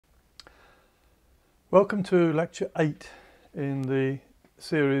Welcome to Lecture 8 in the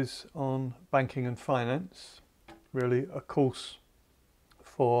series on banking and finance, really a course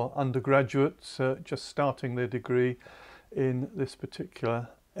for undergraduates just starting their degree in this particular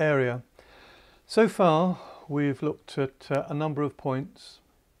area. So far we've looked at a number of points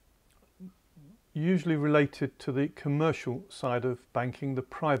usually related to the commercial side of banking, the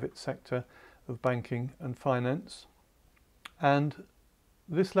private sector of banking and finance, and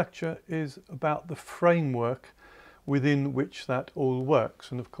this lecture is about the framework within which that all works.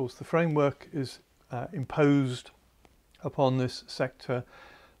 And of course the framework is imposed upon this sector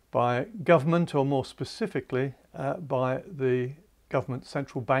by government, or more specifically by the government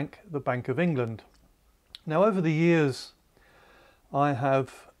central bank, the Bank of England. Now, over the years I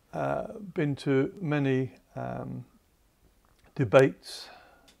have been to many debates,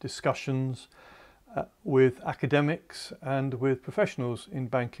 discussions with academics and with professionals in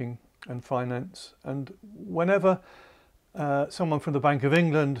banking and finance, and whenever someone from the Bank of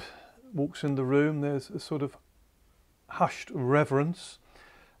England walks in the room, there's a sort of hushed reverence,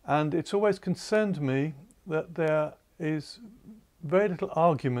 and it's always concerned me that there is very little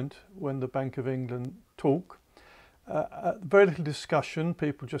argument when the Bank of England talk, very little discussion.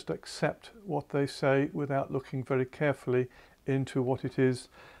 People just accept what they say without looking very carefully into what it is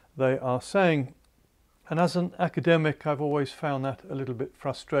they are saying. And as an academic, I've always found that a little bit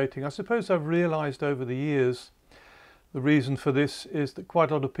frustrating. I suppose I've realised over the years the reason for this is that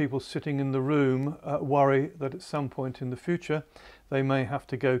quite a lot of people sitting in the room worry that at some point in the future they may have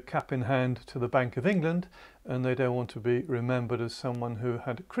to go cap in hand to the Bank of England, and they don't want to be remembered as someone who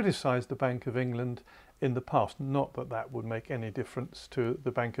had criticised the Bank of England in the past. Not that that would make any difference to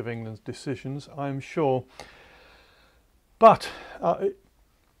the Bank of England's decisions, I'm sure. But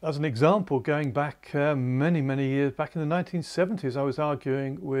as an example, going back many years, back in the 1970s, I was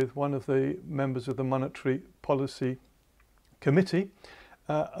arguing with one of the members of the Monetary Policy Committee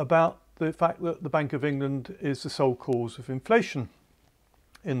about the fact that the Bank of England is the sole cause of inflation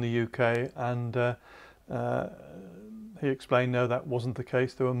in the UK, and he explained no, that wasn't the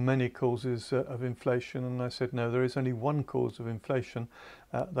case. There were many causes of inflation, and I said no, there is only one cause of inflation,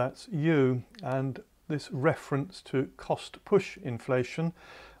 that's you. And this reference to cost push inflation,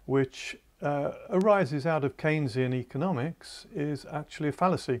 which arises out of Keynesian economics, is actually a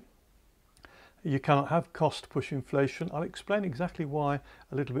fallacy. You cannot have cost push inflation. I'll explain exactly why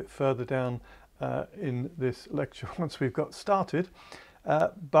a little bit further down in this lecture once we've got started.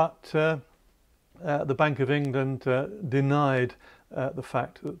 But the Bank of England denied the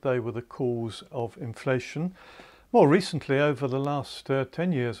fact that they were the cause of inflation. More recently, over the last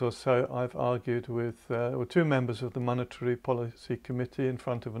 10 years or so, I've argued with two members of the Monetary Policy Committee in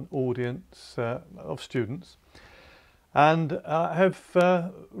front of an audience of students, and I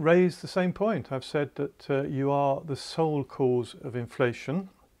have raised the same point. I've said that you are the sole cause of inflation,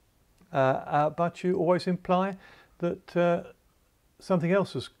 but you always imply that something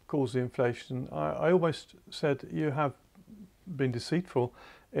else has caused the inflation. I almost said you have been deceitful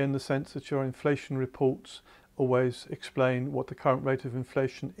in the sense that your inflation reports always explain what the current rate of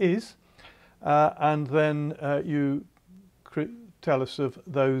inflation is, and then you tell us of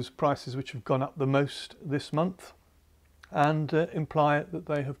those prices which have gone up the most this month and imply that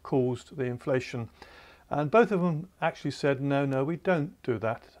they have caused the inflation. And both of them actually said no, we don't do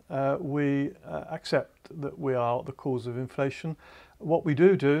that. We accept that we are the cause of inflation. What we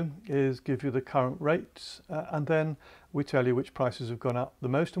do is give you the current rates, and then we tell you which prices have gone up the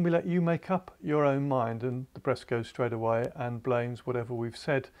most, and we let you make up your own mind, and the press goes straight away and blames whatever we've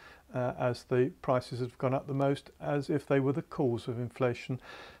said as the prices have gone up the most, as if they were the cause of inflation.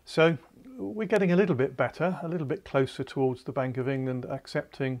 So we're getting a little bit better, a little bit closer towards the Bank of England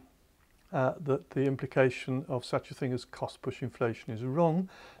accepting that the implication of such a thing as cost push inflation is wrong,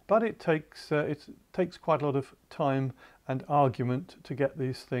 but it takes quite a lot of time and argument to get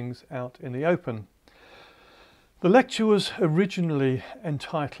these things out in the open. The lecture was originally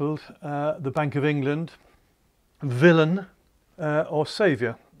entitled The Bank of England, Villain or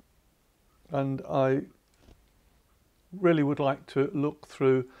Saviour, and I really would like to look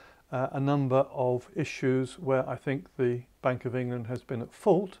through a number of issues where I think the Bank of England has been at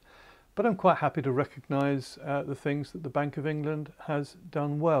fault, but I'm quite happy to recognise the things that the Bank of England has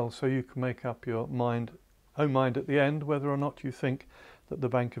done well, so you can make up your own mind at the end whether or not you think that the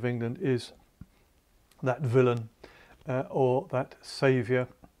Bank of England is that villain or that saviour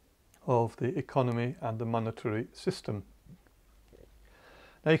of the economy and the monetary system.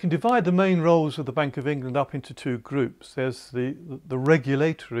 Now, you can divide the main roles of the Bank of England up into two groups. There's the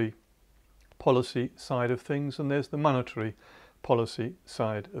regulatory policy side of things, and there's the monetary policy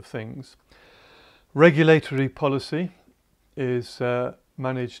side of things. Regulatory policy is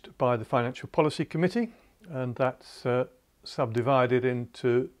managed by the Financial Policy Committee, and that's subdivided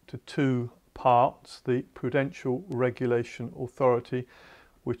into two parts: the Prudential Regulation Authority,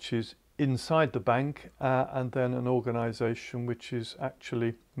 which is inside the bank, and then an organisation which is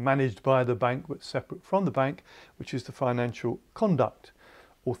actually managed by the bank but separate from the bank, which is the Financial Conduct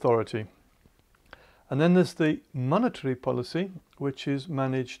Authority. And then there's the Monetary Policy, which is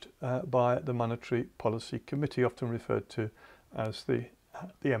managed by the Monetary Policy Committee, often referred to as the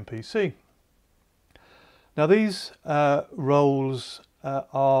MPC. Now these roles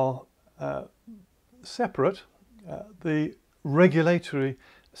are separate. The regulatory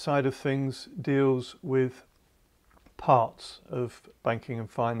side of things deals with parts of banking and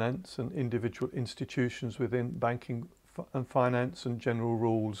finance and individual institutions within banking and finance and general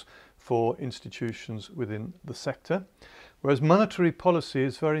rules for institutions within the sector, whereas monetary policy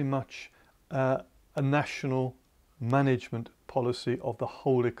is very much a national management policy of the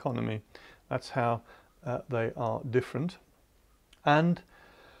whole economy. That's how they are different. And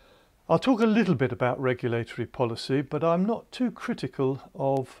I'll talk a little bit about regulatory policy, but I'm not too critical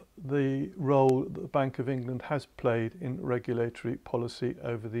of the role that the Bank of England has played in regulatory policy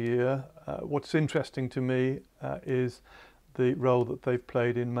over the year. What's interesting to me is the role that they've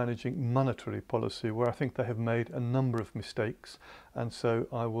played in managing monetary policy, where I think they have made a number of mistakes, and so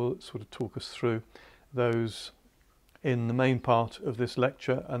I will sort of talk us through those in the main part of this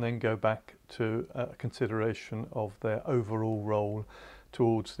lecture and then go back to a consideration of their overall role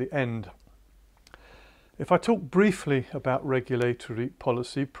towards the end. If I talk briefly about regulatory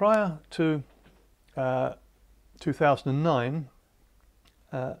policy, prior to 2009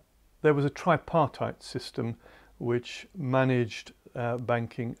 there was a tripartite system which managed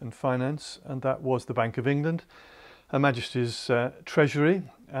banking and finance, and that was the Bank of England, Her Majesty's Treasury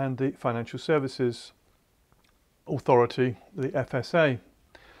and the Financial Services Authority, the FSA.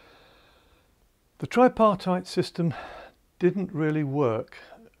 The tripartite system didn't really work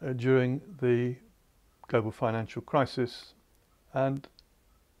during the global financial crisis, and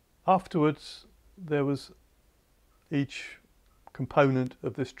afterwards there was each component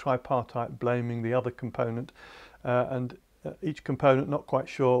of this tripartite blaming the other component, and each component not quite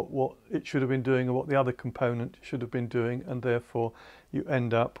sure what it should have been doing or what the other component should have been doing, and therefore you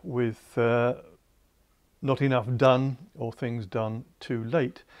end up with not enough done or things done too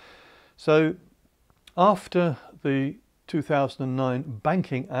late. So after the 2009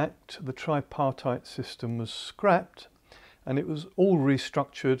 Banking Act, the tripartite system was scrapped and it was all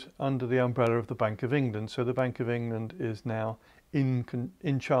restructured under the umbrella of the Bank of England. So the Bank of England is now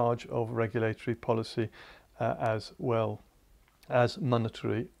in charge of regulatory policy as well as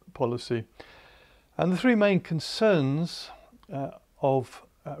monetary policy. And the three main concerns of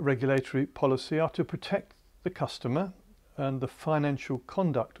regulatory policy are to protect the customer, and the Financial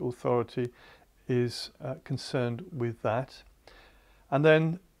Conduct Authority is concerned with that. And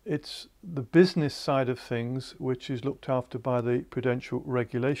then it's the business side of things which is looked after by the Prudential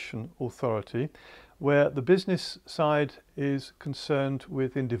Regulation Authority, where the business side is concerned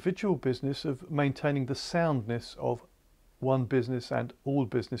with individual business of maintaining the soundness of one business and all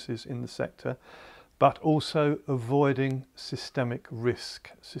businesses in the sector, but also avoiding systemic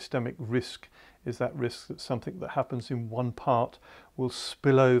risk. Systemic risk is that risk that something that happens in one part will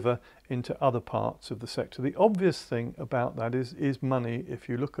spill over into other parts of the sector. The obvious thing about that is money. If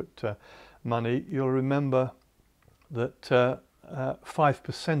you look at money, you'll remember that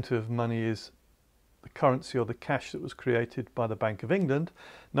 5% of money is the currency or the cash that was created by the Bank of England.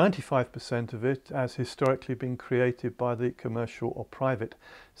 95% of it has historically been created by the commercial or private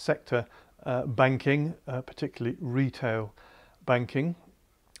sector banking, particularly retail banking.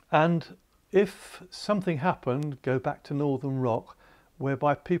 And if something happened, go back to Northern Rock,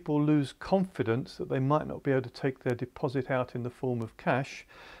 whereby people lose confidence that they might not be able to take their deposit out in the form of cash,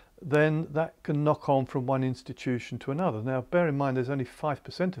 then that can knock on from one institution to another. Now bear in mind there's only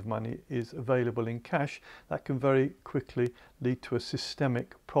 5% of money is available in cash. That can very quickly lead to a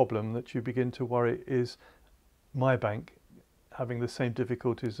systemic problem that you begin to worry, is my bank having the same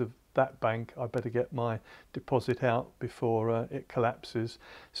difficulties of that bank? I better get my deposit out before it collapses.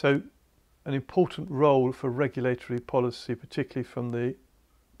 So an important role for regulatory policy, particularly from the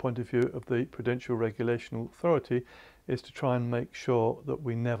point of view of the Prudential Regulation Authority, is to try and make sure that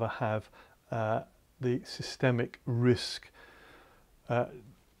we never have the systemic risk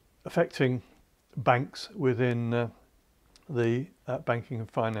affecting banks within the banking and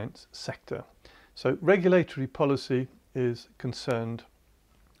finance sector. So regulatory policy is concerned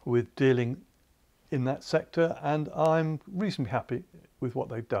with dealing in that sector, and I'm reasonably happy with what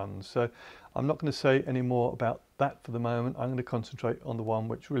they've done. So I'm not going to say any more about that for the moment. I'm going to concentrate on the one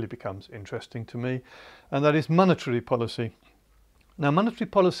which really becomes interesting to me, and that is monetary policy. Now, monetary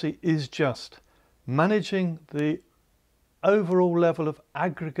policy is just managing the overall level of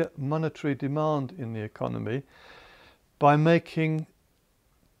aggregate monetary demand in the economy by making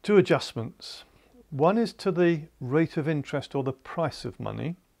two adjustments. One is to the rate of interest or the price of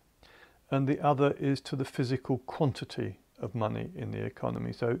money, and the other is to the physical quantity of money in the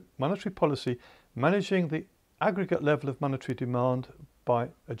economy. So monetary policy, managing the aggregate level of monetary demand by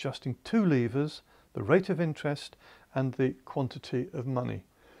adjusting two levers, the rate of interest and the quantity of money.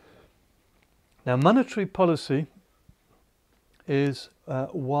 Now, monetary policy is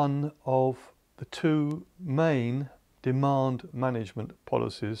one of the two main demand management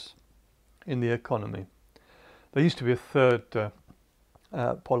policies in the economy. There used to be a third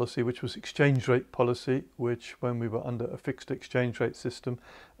policy, which was exchange rate policy, which when we were under a fixed exchange rate system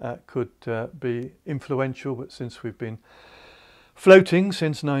could be influential, but since we've been floating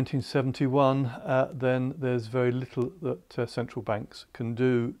since 1971, then there's very little that central banks can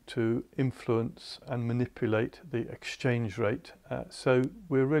do to influence and manipulate the exchange rate. So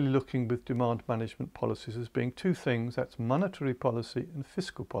we're really looking with demand management policies as being two things: that's monetary policy and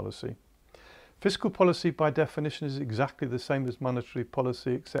fiscal policy. Fiscal policy by definition is exactly the same as monetary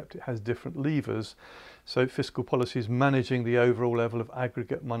policy, except it has different levers. So fiscal policy is managing the overall level of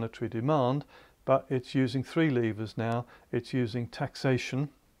aggregate monetary demand, but it's using three levers now. It's using taxation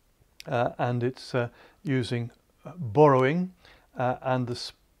and it's using borrowing, and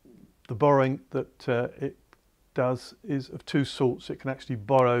the borrowing that it does is of two sorts. It can actually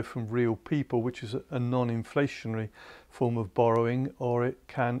borrow from real people, which is a non-inflationary form of borrowing, or it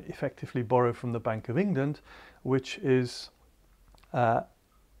can effectively borrow from the Bank of England, which is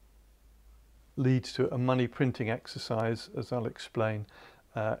leads to a money printing exercise, as I'll explain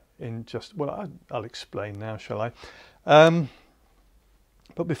in just, well, I'll explain now, shall I?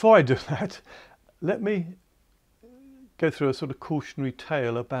 But before I do that, let me go through a sort of cautionary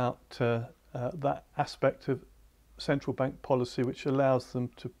tale about that aspect of central bank policy which allows them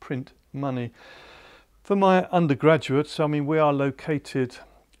to print money. For my undergraduates, I mean, we are located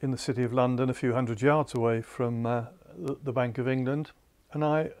in the City of London, a few hundred yards away from the Bank of England, and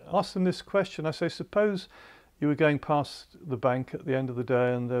I asked them this question. I say, suppose you were going past the bank at the end of the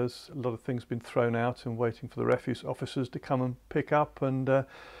day and there's a lot of things been thrown out and waiting for the refuse officers to come and pick up, and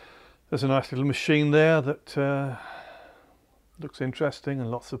there's a nice little machine there that looks interesting and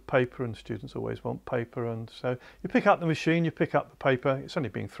lots of paper, and students always want paper, and so you pick up the machine, you pick up the paper, it's only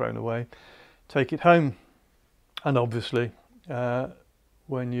being thrown away, take it home, and obviously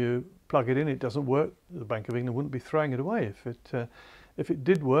when you plug it in it doesn't work. The Bank of England wouldn't be throwing it away if it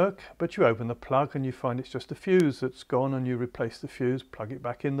did work, but you open the plug and you find it's just a fuse that's gone, and you replace the fuse, plug it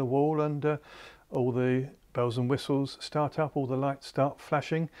back in the wall, and all the bells and whistles start up, all the lights start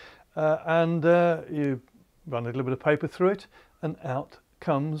flashing, and you run a little bit of paper through it, and out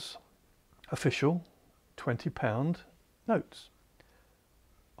comes official £20 notes.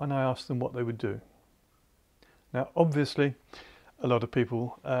 And I asked them what they would do. Now, obviously, a lot of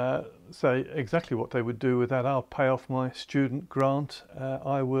people say exactly what they would do with that. I'll pay off my student grant.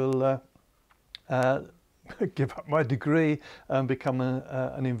 I will give up my degree and become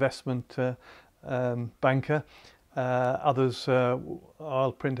an investment banker. Others,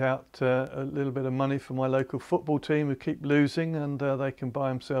 I'll print out a little bit of money for my local football team who keep losing, and they can buy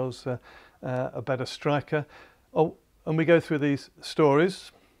themselves a better striker. Oh, and we go through these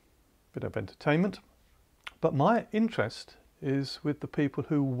stories, a bit of entertainment. But my interest is with the people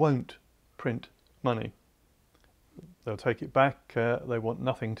who won't print money. They'll take it back, they want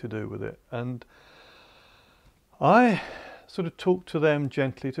nothing to do with it. And I sort of talk to them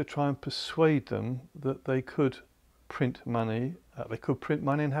gently to try and persuade them that they could print money. They could print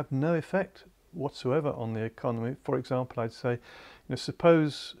money and have no effect whatsoever on the economy. For example, I'd say,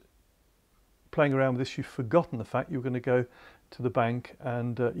 suppose playing around with this, you've forgotten the fact you're going to go to the bank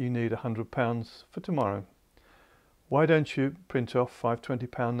and you need £100 for tomorrow. Why don't you print off 5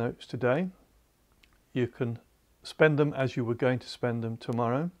 £20 notes today? You can spend them as you were going to spend them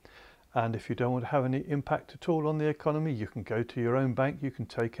tomorrow. And if you don't want to have any impact at all on the economy, you can go to your own bank, you can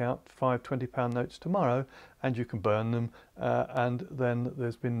take out 5 £20 notes tomorrow and you can burn them, and then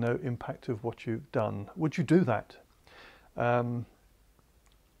there's been no impact of what you've done. Would you do that? And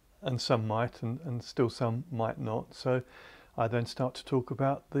some might, and still some might not. So I then start to talk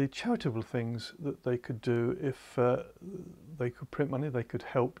about the charitable things that they could do. If they could print money, they could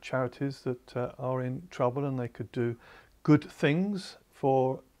help charities that are in trouble, and they could do good things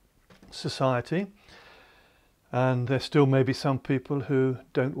for society. And there still may be some people who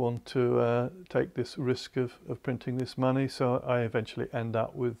don't want to take this risk of printing this money, so I eventually end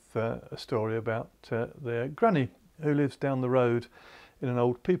up with a story about their granny who lives down the road in an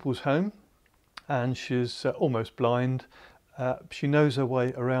old people's home, and she's almost blind. She knows her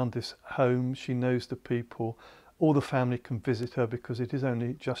way around this home, she knows the people, all the family can visit her because it is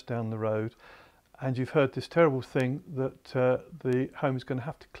only just down the road. And you've heard this terrible thing that the home is going to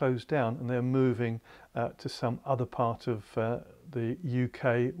have to close down, and they're moving to some other part of the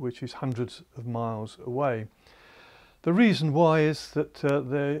UK, which is hundreds of miles away. The reason why is that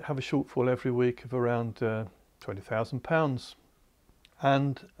they have a shortfall every week of around £20,000,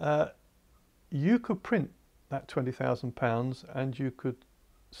 and you could print that £20,000 and you could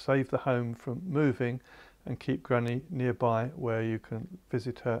save the home from moving and keep Granny nearby where you can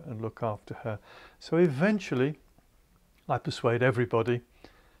visit her and look after her. So eventually I persuade everybody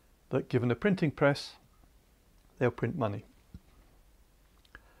that given a printing press, they'll print money.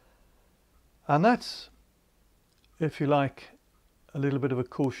 And that's, if you like, a little bit of a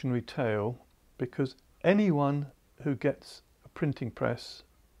cautionary tale, because anyone who gets a printing press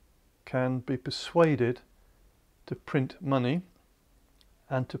can be persuaded to print money,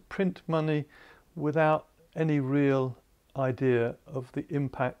 and to print money without any real idea of the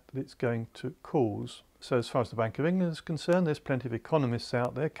impact that it's going to cause. So as far as the Bank of England is concerned, there's plenty of economists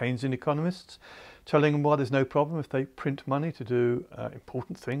out there, Keynesian economists, telling them why there's no problem if they print money to do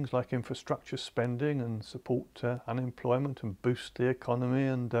important things like infrastructure spending and support unemployment and boost the economy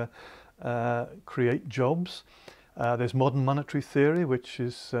and create jobs. There's modern monetary theory, which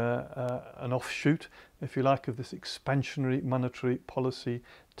is an offshoot, if you like, of this expansionary monetary policy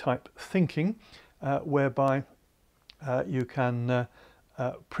type thinking, whereby you can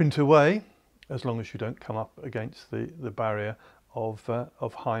print away as long as you don't come up against the barrier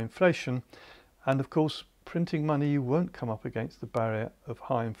of high inflation. And of course, printing money, you won't come up against the barrier of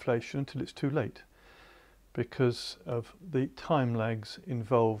high inflation until it's too late, because of the time lags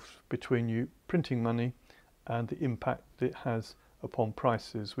involved between you printing money and the impact it has upon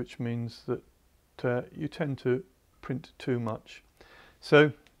prices, which means that you tend to print too much.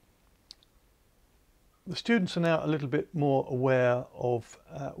 So the students are now a little bit more aware of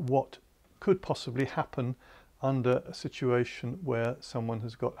what could possibly happen under a situation where someone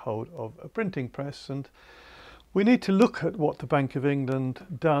has got hold of a printing press, and we need to look at what the Bank of England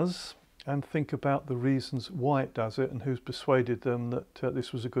does and think about the reasons why it does it and who's persuaded them that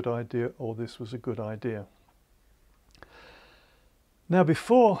this was a good idea or this was a good idea. Now,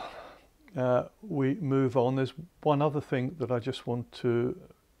 before we move on, there's one other thing that I just want to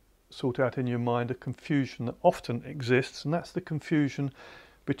sort out in your mind, a confusion that often exists, and that's the confusion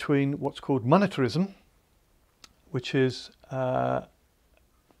between what's called monetarism, which is an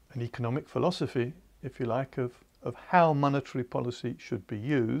economic philosophy, if you like, of how monetary policy should be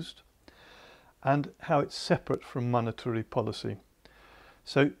used and how it's separate from monetary policy.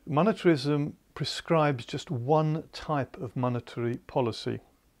 So monetarism prescribes just one type of monetary policy.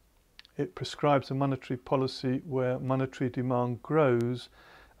 It prescribes a monetary policy where monetary demand grows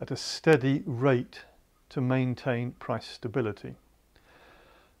at a steady rate to maintain price stability.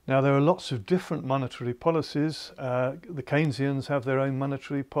 Now, there are lots of different monetary policies. The Keynesians have their own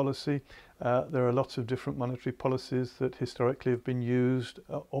monetary policy. There are lots of different monetary policies that historically have been used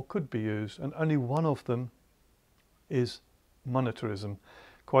or could be used, and only one of them is monetarism.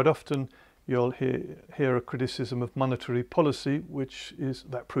 Quite often you'll hear a criticism of monetary policy, which is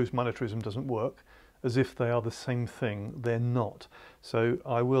that proves monetarism doesn't work, as if they are the same thing. They're not. So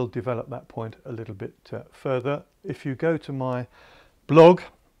I will develop that point a little bit further. If you go to my blog,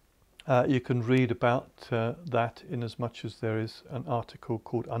 you can read about that, in as much as there is an article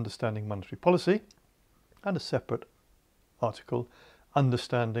called Understanding Monetary Policy and a separate article,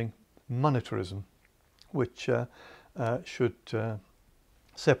 Understanding Monetarism, which should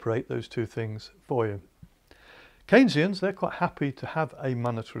separate those two things for you. Keynesians, they're quite happy to have a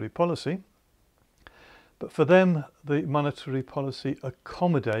monetary policy, but for them the monetary policy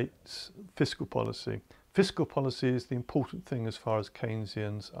accommodates fiscal policy. Fiscal policy is the important thing as far as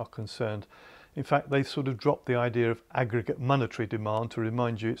Keynesians are concerned. In fact, they've sort of dropped the idea of aggregate monetary demand. To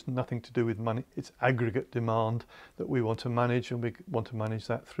remind you, it's nothing to do with money, it's aggregate demand that we want to manage, and we want to manage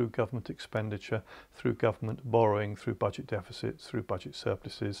that through government expenditure, through government borrowing, through budget deficits, through budget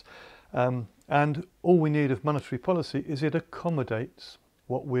surpluses. And all we need of monetary policy is it accommodates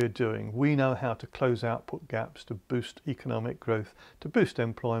what we're doing. We know how to close output gaps, to boost economic growth, to boost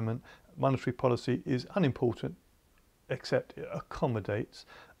employment. Monetary policy is unimportant, except it accommodates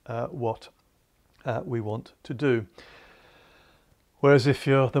what we want to do. Whereas if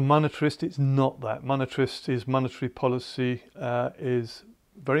you're the monetarist, it's not that. Monetarist is monetary policy is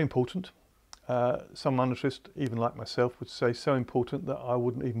very important. Some monetarists, even like myself, would say so important that I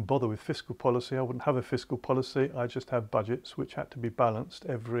wouldn't even bother with fiscal policy. I wouldn't have a fiscal policy. I just have budgets which had to be balanced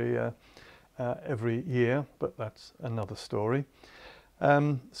every year, but that's another story.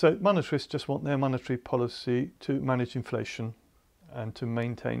 So monetarists just want their monetary policy to manage inflation and to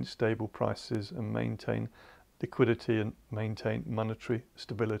maintain stable prices and maintain liquidity and maintain monetary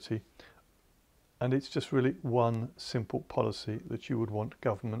stability. And it's just really one simple policy that you would want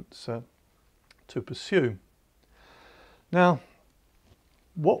governments to pursue. Now,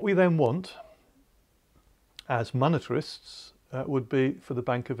 what we then want as monetarists would be for the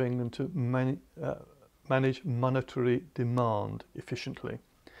Bank of England to manage monetary demand efficiently.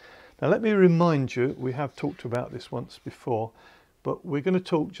 Now let me remind you, we have talked about this once before, but we're going to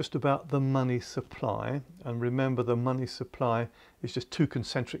talk just about the money supply. And remember, the money supply is just two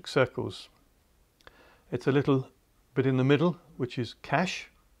concentric circles. It's a little bit in the middle, which is cash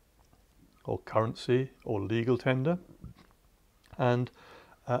or currency or legal tender, and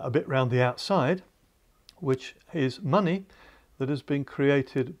a bit round the outside, which is money that has been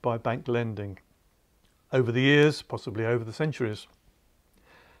created by bank lending over the years, possibly over the centuries.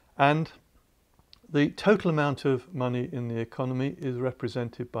 And the total amount of money in the economy is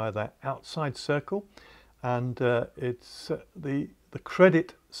represented by that outside circle, and it's the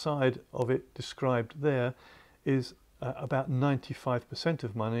credit side of it described there is about 95%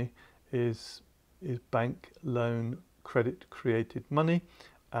 of money is bank loan credit created money,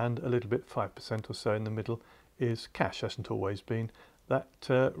 and a little bit 5% or so in the middle is cash. Hasn't always been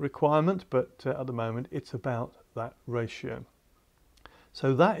that requirement, but at the moment it's about that ratio.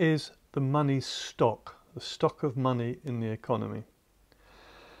 So that is the money stock, the stock of money in the economy.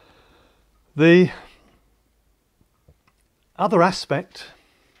 The other aspect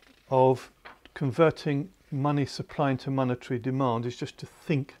of converting money supply into monetary demand is just to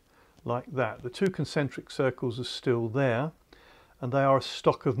think like that. The two concentric circles are still there, and they are a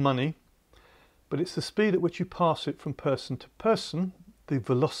stock of money, but it's the speed at which you pass it from person to person, the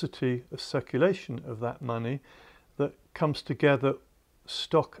velocity of circulation of that money, that comes together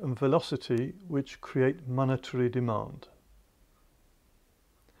stock and velocity, which create monetary demand.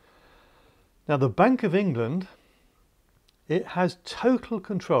 Now the Bank of England, it has total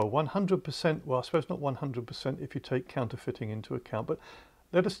control, 100%, well I suppose not 100% if you take counterfeiting into account, but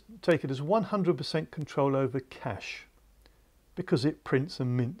let us take it as 100% control over cash, because it prints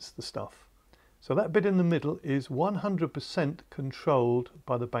and mints the stuff. So that bit in the middle is 100% controlled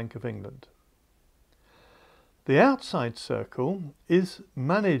by the Bank of England. The outside circle is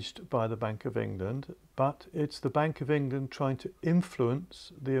managed by the Bank of England, but it's the Bank of England trying to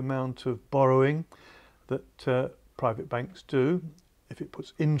influence the amount of borrowing that private banks do. If it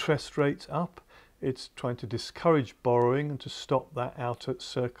puts interest rates up, it's trying to discourage borrowing and to stop that outer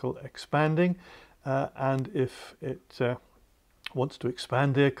circle expanding. And if it wants to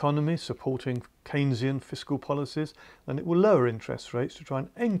expand the economy, supporting Keynesian fiscal policies, then it will lower interest rates to try and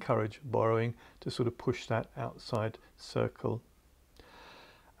encourage borrowing to sort of push that outside circle.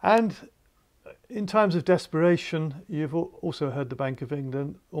 And in times of desperation, you've also heard the Bank of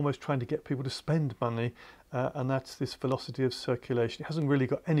England almost trying to get people to spend money, and that's this velocity of circulation. It hasn't really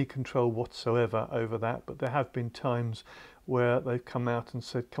got any control whatsoever over that, but there have been times where they've come out and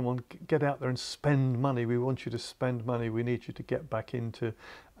said, come on, get out there and spend money. We want you to spend money. We need you to get back into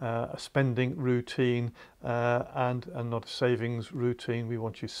a spending routine and not a savings routine. We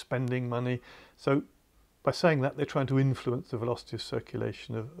want you spending money. So by saying that, they're trying to influence the velocity of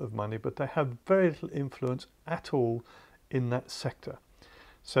circulation of money, but they have very little influence at all in that sector.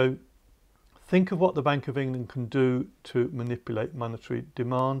 So think of what the Bank of England can do to manipulate monetary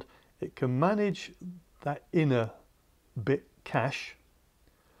demand. It can manage that inner bit, cash,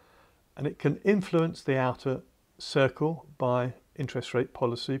 and it can influence the outer circle by interest rate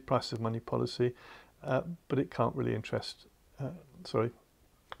policy, price of money policy, but it can't really influence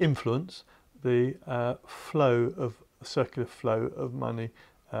the circular flow of money,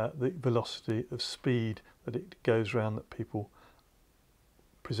 the velocity of speed that it goes around, that people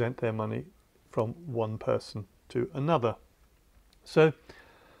present their money from one person to another. So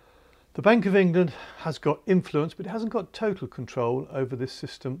the Bank of England has got influence, but it hasn't got total control over this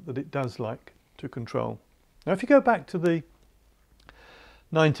system that it does like to control. Now, if you go back to the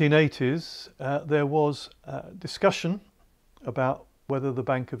 1980s, there was discussion about whether the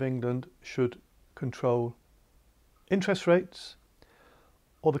Bank of England should control interest rates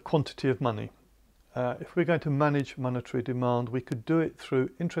or the quantity of money. If we're going to manage monetary demand, we could do it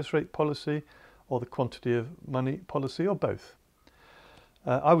through interest rate policy or the quantity of money policy, or both.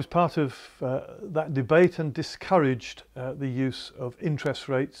 I was part of that debate and discouraged the use of interest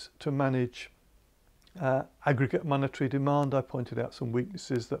rates to manage aggregate monetary demand. I pointed out some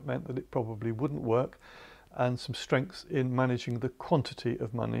weaknesses that meant that it probably wouldn't work, and some strengths in managing the quantity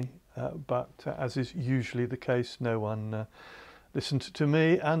of money, but as is usually the case, no one listened to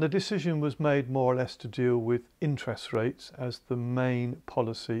me, and a decision was made more or less to deal with interest rates as the main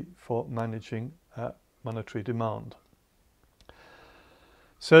policy for managing monetary demand.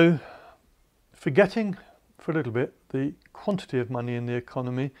 So, forgetting for a little bit the quantity of money in the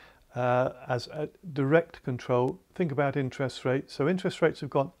economy as a direct control, think about interest rates. So interest rates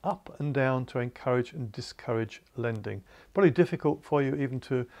have gone up and down to encourage and discourage lending. Probably difficult for you even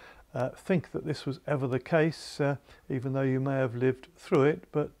to think that this was ever the case, even though you may have lived through it,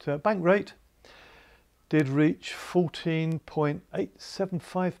 but bank rate did reach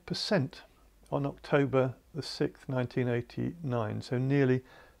 14.875% on October the 6th, 1989, so nearly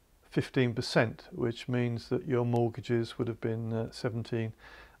 15%, which means that your mortgages would have been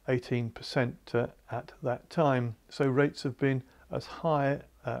 18% at that time. So rates have been as high,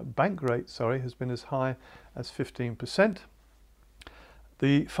 bank rate, sorry, has been as high as 15%.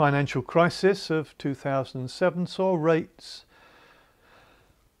 The financial crisis of 2007 saw rates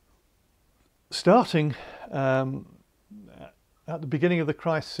starting at the beginning of the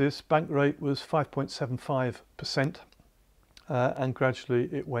crisis. Bank rate was 5.75%, and gradually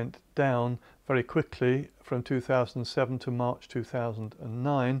it went down very quickly from 2007 to March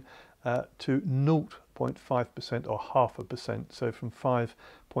 2009 to 0.5% or 0.5%, so from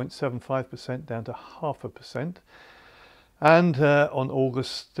 5.75% down to 0.5%. And on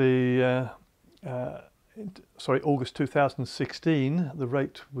August 2016, the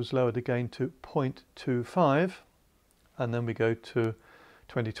rate was lowered again to 0.25, and then we go to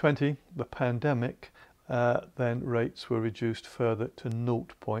 2020, the pandemic. Then rates were reduced further to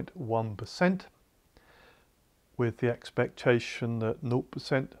 0.1%, with the expectation that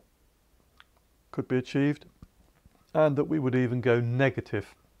 0% could be achieved, and that we would even go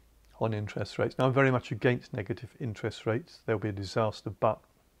negative on interest rates. Now, I'm very much against negative interest rates. There'll be a disaster, but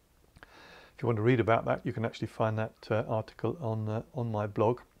if you want to read about that, you can actually find that article on my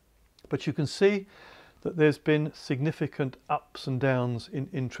blog. But you can see that there's been significant ups and downs in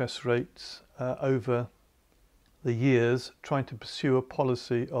interest rates over the years, trying to pursue a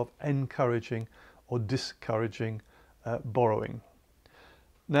policy of encouraging or discouraging borrowing.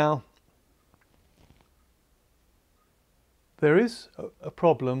 Now, there is a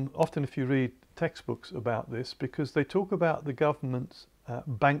problem, often if you read textbooks about this, because they talk about the government's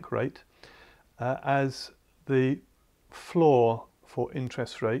bank rate as the floor for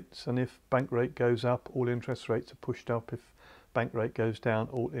interest rates, and if bank rate goes up, all interest rates are pushed up. If bank rate goes down,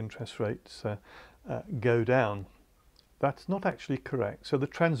 all interest rates go down. That's not actually correct. So the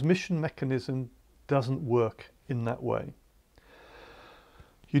transmission mechanism doesn't work in that way.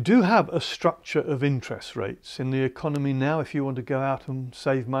 You do have a structure of interest rates in the economy now. If you want to go out and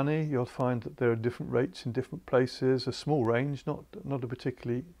save money, you'll find that there are different rates in different places, a small range, not a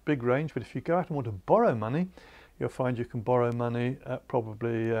particularly big range. But if you go out and want to borrow money, you'll find you can borrow money at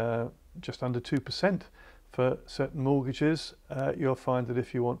probably just under 2% for certain mortgages. You'll find that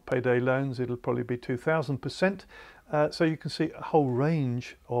if you want payday loans, it'll probably be 2,000%. So you can see a whole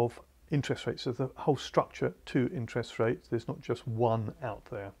range of interest rates. So the whole structure to interest rates. There's not just one out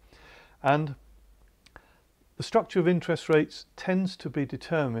there. And the structure of interest rates tends to be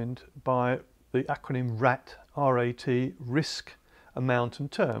determined by the acronym RAT, R-A-T, risk, amount and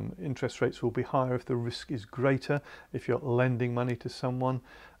term. Interest rates will be higher if the risk is greater. If you're lending money to someone,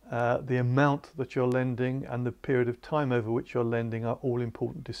 the amount that you're lending and the period of time over which you're lending are all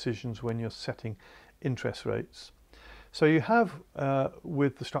important decisions when you're setting interest rates. So you have,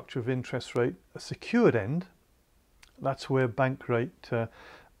 with the structure of interest rate, a secured end. That's where bank rate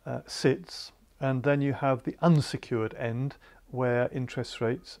sits. And then you have the unsecured end, where interest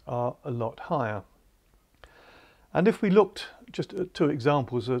rates are a lot higher. And if we looked just at two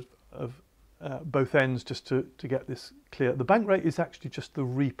examples of both ends, just to get this clear, the bank rate is actually just the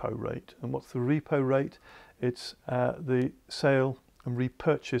repo rate. And what's the repo rate? It's the sale and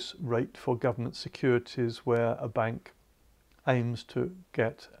repurchase rate for government securities where a bank aims to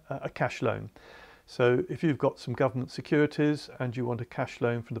get a cash loan. So if you've got some government securities and you want a cash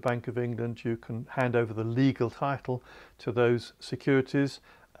loan from the Bank of England, you can hand over the legal title to those securities.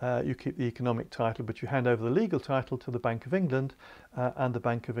 You keep the economic title, but you hand over the legal title to the Bank of England, and the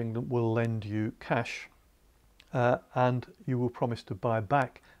Bank of England will lend you cash, and you will promise to buy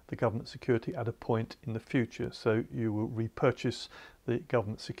back the government security at a point in the future. So you will repurchase the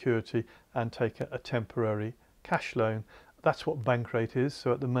government security and take a temporary cash loan that's what bank rate is.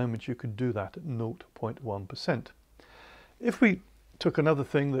 So at the moment you could do that at 0.1%. If we took another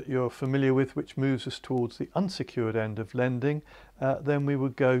thing that you're familiar with, which moves us towards the unsecured end of lending, then we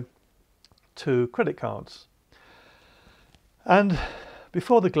would go to credit cards. And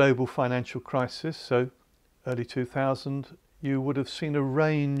before the global financial crisis, so early 2000, you would have seen a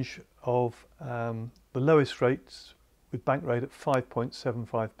range of the lowest rates with bank rate at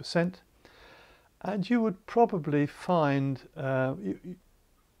 5.75%, and you would probably find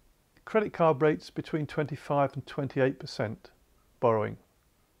credit card rates between 25 and 28% borrowing.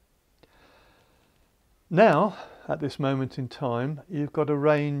 Now, at this moment in time, you've got a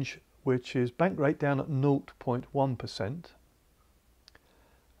range which is bank rate down at 0.1%,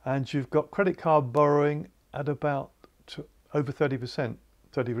 and you've got credit card borrowing at about over 30%,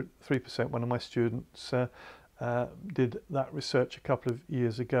 33%. One of my students did that research a couple of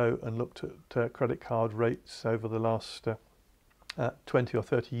years ago and looked at credit card rates over the last 20 or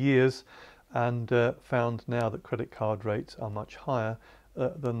 30 years, and found now that credit card rates are much higher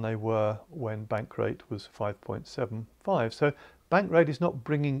than they were when bank rate was 5.75. So bank rate is not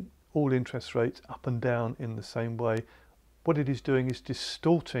bringing all interest rates up and down in the same way. What it is doing is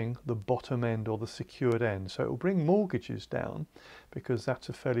distorting the bottom end or the secured end. So it will bring mortgages down because that's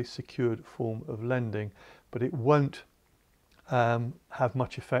a fairly secured form of lending, but it won't have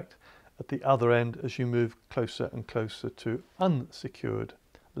much effect at the other end as you move closer and closer to unsecured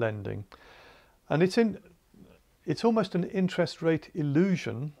lending. And it's almost an interest rate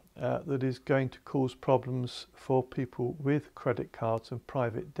illusion that is going to cause problems for people with credit cards and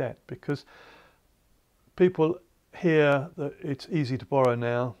private debt, because people hear that it's easy to borrow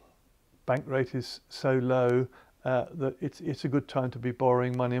now, bank rate is so low that it's a good time to be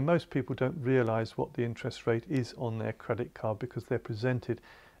borrowing money, and most people don't realise what the interest rate is on their credit card because they're presented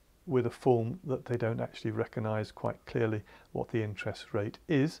with a form that they don't actually recognise quite clearly what the interest rate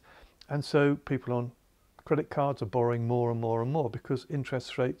is. And so people on credit cards are borrowing more and more and more because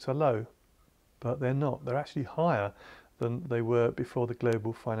interest rates are low, but they're not. They're actually higher than they were before the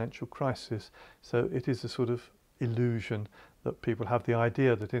global financial crisis. So it is a sort of illusion that people have the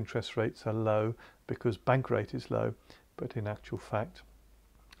idea that interest rates are low because bank rate is low, but in actual fact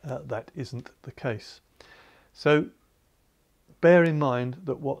that isn't the case. So bear in mind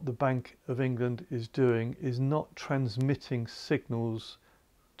that what the Bank of England is doing is not transmitting signals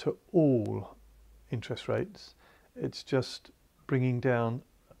to all interest rates. It's just bringing down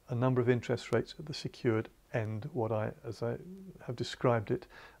a number of interest rates at the secured end, as I have described it,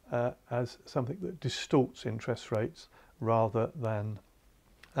 as something that distorts interest rates rather than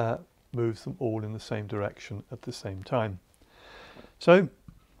moves them all in the same direction at the same time. So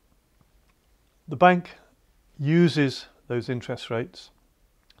the bank uses those interest rates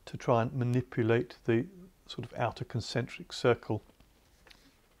to try and manipulate the sort of outer concentric circle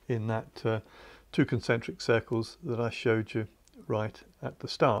in that two concentric circles that I showed you right at the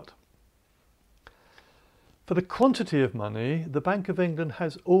start. For the quantity of money, the Bank of England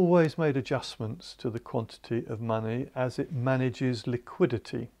has always made adjustments to the quantity of money as it manages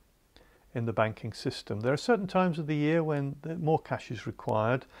liquidity in the banking system. There are certain times of the year when more cash is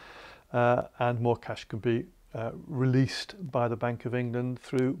required and more cash can be released by the Bank of England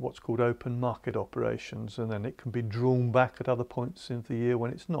through what's called open market operations, and then it can be drawn back at other points in the year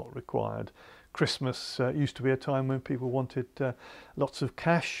when it's not required. Christmas used to be a time when people wanted lots of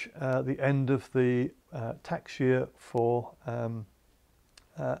cash. The end of the tax year for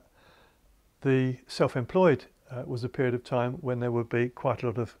the self-employed was a period of time when there would be quite a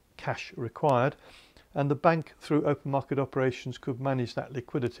lot of cash required, and the bank through open market operations could manage that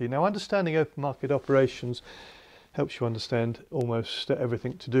liquidity. Now, understanding open market operations helps you understand almost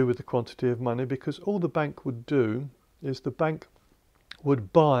everything to do with the quantity of money, because all the bank would do is the bank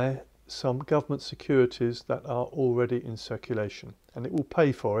would buy some government securities that are already in circulation, and it will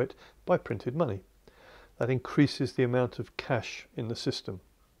pay for it by printed money. That increases the amount of cash in the system.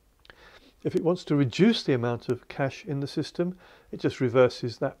 If it wants to reduce the amount of cash in the system, it just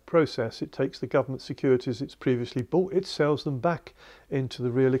reverses that process. It takes the government securities it's previously bought, it sells them back into the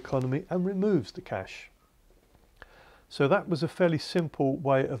real economy and removes the cash. So that was a fairly simple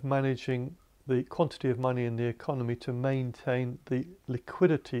way of managing the quantity of money in the economy to maintain the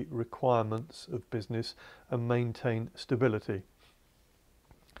liquidity requirements of business and maintain stability.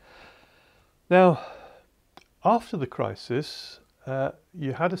 Now, after the crisis,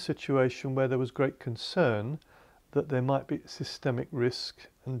 you had a situation where there was great concern that there might be systemic risk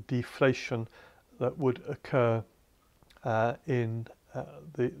and deflation that would occur in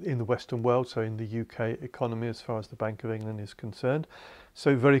in the Western world, so in the UK economy as far as the Bank of England is concerned.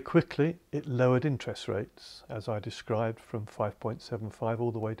 So very quickly it lowered interest rates, as I described, from 5.75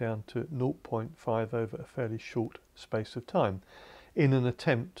 all the way down to 0.5 over a fairly short space of time, in an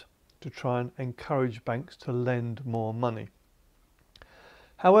attempt to try and encourage banks to lend more money.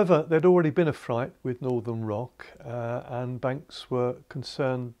 However, there'd already been a fright with Northern Rock, and banks were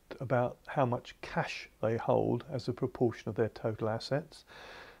concerned about how much cash they hold as a proportion of their total assets.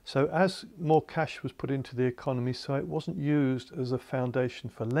 So as more cash was put into the economy, so it wasn't used as a foundation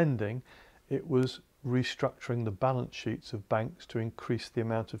for lending, it was restructuring the balance sheets of banks to increase the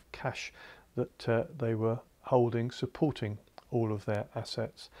amount of cash that they were holding, supporting all of their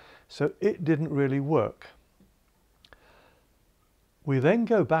assets. So it didn't really work. We then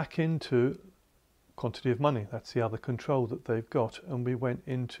go back into quantity of money. That's the other control that they've got, and we went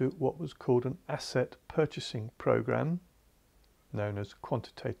into what was called an asset purchasing program, known as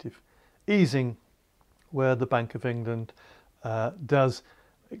quantitative easing, where the Bank of England does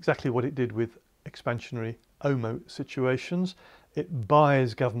exactly what it did with expansionary OMO situations. It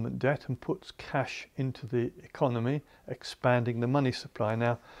buys government debt and puts cash into the economy, expanding the money supply.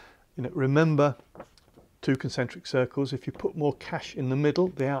 Now, remember, two concentric circles. If you put more cash in the middle,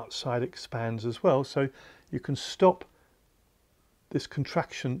 the outside expands as well. So you can stop this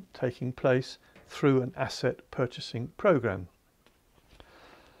contraction taking place through an asset purchasing program.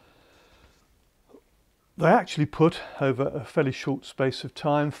 They actually put, over a fairly short space of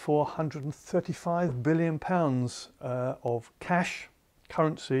time, £435 billion of cash,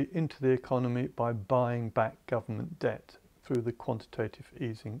 currency, into the economy by buying back government debt through the quantitative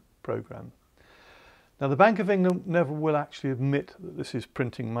easing program. Now, the Bank of England never will actually admit that this is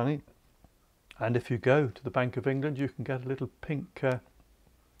printing money. And if you go to the Bank of England, you can get a little pink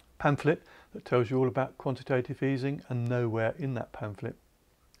pamphlet that tells you all about quantitative easing, and nowhere in that pamphlet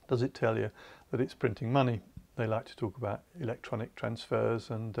does it tell you that it's printing money. They like to talk about electronic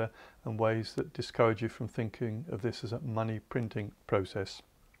transfers and ways that discourage you from thinking of this as a money printing process.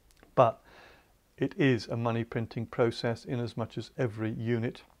 But it is a money printing process, in as much as every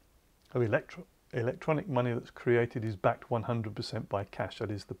unit of electronic money that's created is backed 100% by cash. That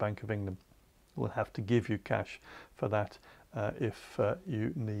is, the Bank of England will have to give you cash for that if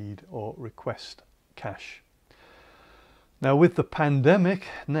you need or request cash. Now, with the pandemic,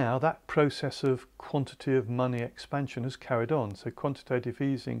 now that process of quantity of money expansion has carried on. So quantitative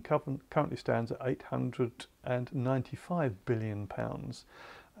easing currently stands at £895 billion,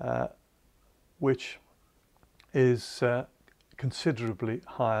 which is considerably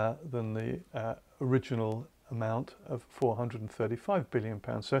higher than the original amount of £435 billion.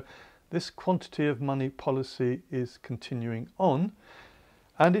 So this quantity of money policy is continuing on,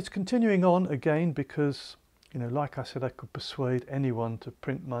 and it's continuing on again because, like I said, I could persuade anyone to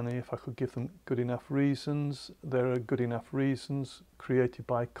print money if I could give them good enough reasons. There are good enough reasons created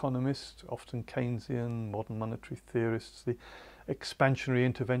by economists, often Keynesian, modern monetary theorists, the expansionary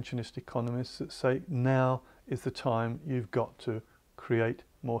interventionist economists, that say now is the time you've got to create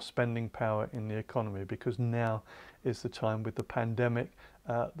more spending power in the economy, because now is the time, with the pandemic,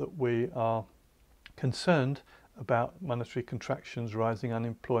 that we are concerned about monetary contractions, rising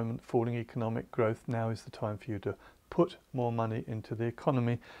unemployment, falling economic growth. Now is the time for you to put more money into the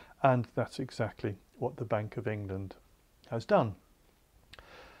economy, and that's exactly what the Bank of England has done.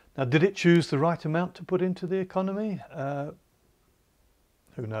 Now, did it choose the right amount to put into the economy?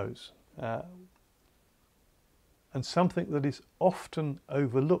 Who knows? And something that is often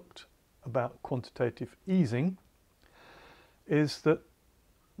overlooked about quantitative easing is that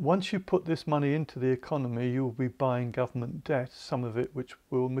once you put this money into the economy, you will be buying government debt, some of it which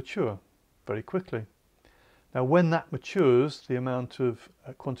will mature very quickly. Now, when that matures, the amount of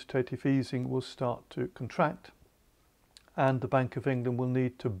quantitative easing will start to contract, and the Bank of England will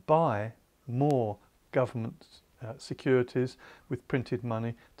need to buy more government securities with printed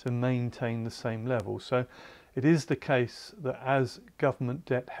money to maintain the same level. So it is the case that as government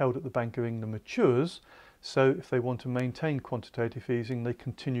debt held at the Bank of England matures, so if they want to maintain quantitative easing, they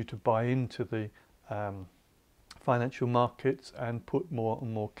continue to buy into the financial markets and put more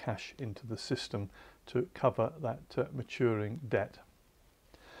and more cash into the system to cover that maturing debt.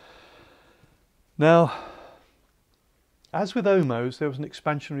 Now, as with OMOs, there was an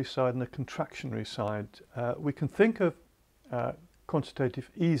expansionary side and a contractionary side. We can think of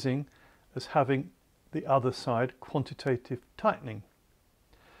quantitative easing as having the other side, quantitative tightening.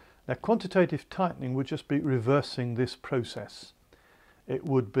 Now, quantitative tightening would just be reversing this process. It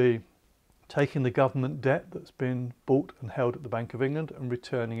would be taking the government debt that's been bought and held at the Bank of England and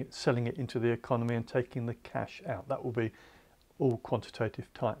returning it, selling it into the economy and taking the cash out. That will be all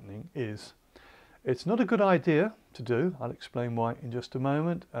quantitative tightening is. It's not a good idea to do. I'll explain why in just a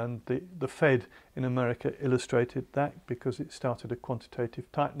moment. And the Fed in America illustrated that because it started a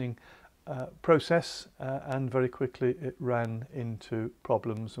quantitative tightening process and very quickly it ran into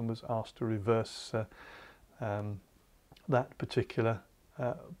problems and was asked to reverse that particular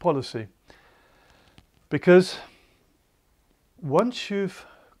policy. Because once you've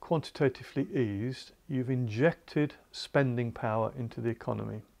quantitatively eased, you've injected spending power into the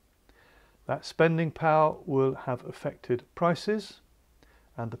economy. That spending power will have affected prices,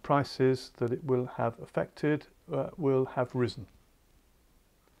 and the prices that it will have affected will have risen.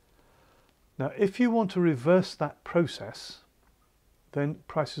 Now, if you want to reverse that process, then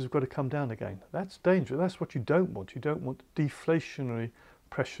prices have got to come down again. That's dangerous. That's what you don't want. You don't want deflationary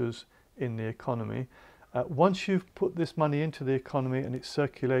pressures in the economy. Once you've put this money into the economy and it's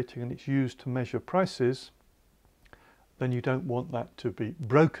circulating and it's used to measure prices, then you don't want that to be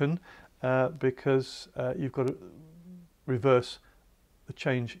broken because you've got to reverse the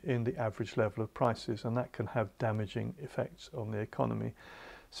change in the average level of prices, and that can have damaging effects on the economy.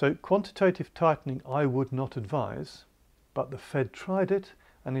 So quantitative tightening I would not advise, but the Fed tried it,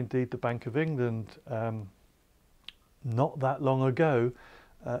 and indeed the Bank of England not that long ago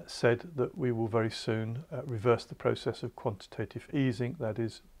said that we will very soon reverse the process of quantitative easing, that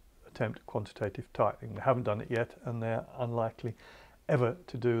is, attempt quantitative tightening. They haven't done it yet, and they're unlikely ever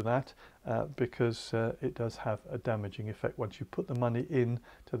to do that because it does have a damaging effect. Once you put the money in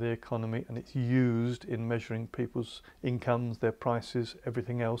to the economy and it's used in measuring people's incomes, their prices,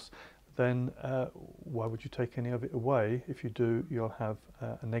 everything else, then why would you take any of it away? If you do, you'll have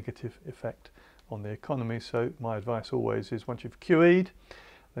a negative effect on the economy. So my advice always is, once you've QE'd,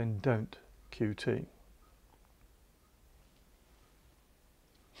 then don't QT.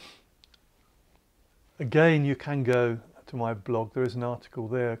 Again, you can go to my blog. There is an article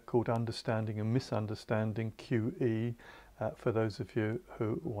there called Understanding and Misunderstanding QE for those of you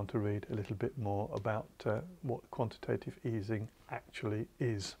who want to read a little bit more about what quantitative easing actually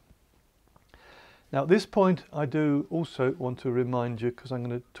is. Now, at this point, I do also want to remind you, because I'm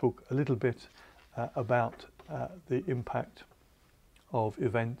going to talk a little bit about the impact of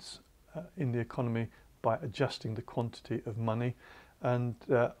events in the economy by adjusting the quantity of money, and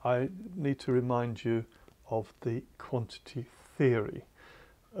I need to remind you of the quantity theory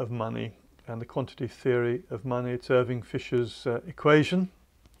of money. And the quantity theory of money, it's Irving Fisher's equation,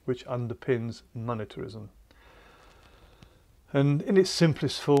 which underpins monetarism. And in its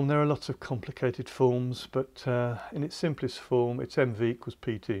simplest form, there are lots of complicated forms, but in its simplest form, it's MV equals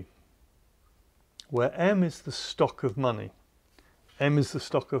PT, where M is the stock of money. M is the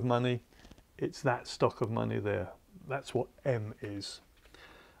stock of money. It's that stock of money there. That's what M is.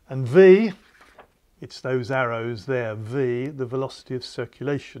 And V, it's those arrows there. V, the velocity of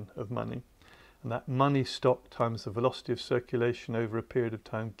circulation of money. And that money stock times the velocity of circulation over a period of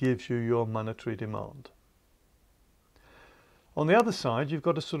time gives you your monetary demand. On the other side, you've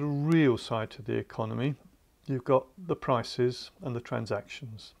got a sort of real side to the economy. You've got the prices and the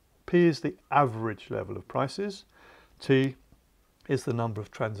transactions. P is the average level of prices. T is the number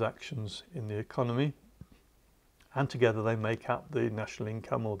of transactions in the economy. And together they make up the national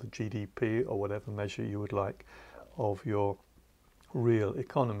income or the GDP or whatever measure you would like of your real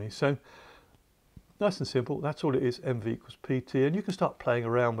economy. So nice and simple, that's all it is, MV equals PT. And you can start playing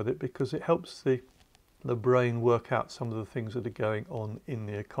around with it because it helps the brain work out some of the things that are going on in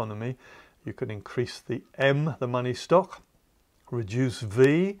the economy. You can increase the M, the money stock, reduce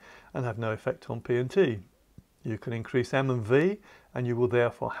V and have no effect on P and T. You can increase M and V and you will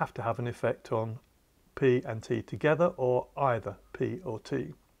therefore have to have an effect on P and T together, or either P or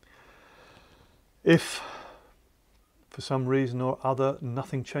T. If for some reason or other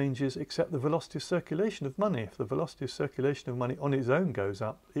nothing changes except the velocity of circulation of money, if the velocity of circulation of money on its own goes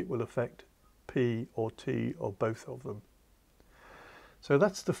up, it will affect P or T or both of them. So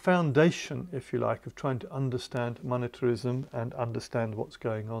that's the foundation, if you like, of trying to understand monetarism and understand what's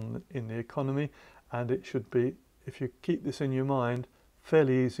going on in the economy. And it should be, if you keep this in your mind,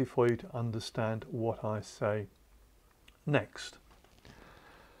 fairly easy for you to understand what I say next.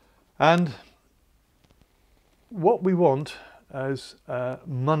 And what we want as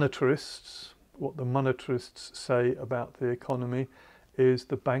monetarists, what the monetarists say about the economy, is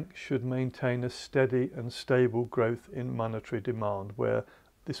the bank should maintain a steady and stable growth in monetary demand, where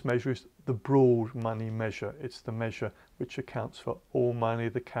this measure is the broad money measure. It's the measure which accounts for all money,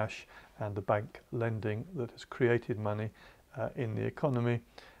 the cash and the bank lending that has created money in the economy.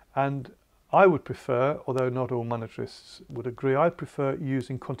 And I would prefer, although not all monetarists would agree, I prefer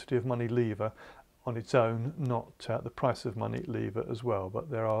using quantity of money lever on its own, not the price of money lever as well. But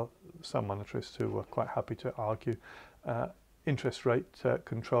there are some monetarists who are quite happy to argue interest rate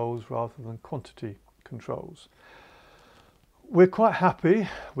controls rather than quantity controls. We're quite happy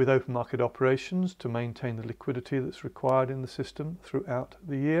with open market operations to maintain the liquidity that's required in the system throughout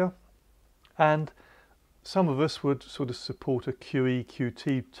the year. And some of us would sort of support a QE,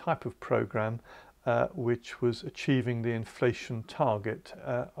 QT type of program which was achieving the inflation target.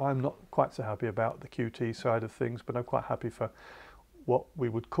 I'm not quite so happy about the QT side of things, but I'm quite happy for what we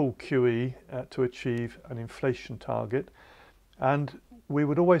would call QE to achieve an inflation target. And we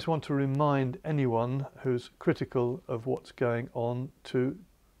would always want to remind anyone who's critical of what's going on to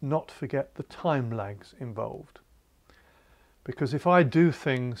not forget the time lags involved. Because if I do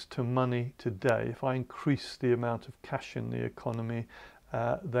things to money today, if I increase the amount of cash in the economy,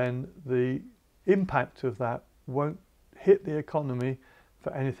 then the impact of that won't hit the economy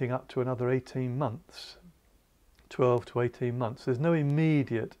for anything up to another 18 months, 12 to 18 months. There's no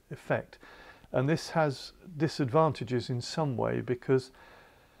immediate effect. And this has disadvantages in some way, because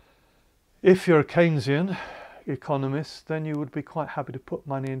if you're a Keynesian economist, then you would be quite happy to put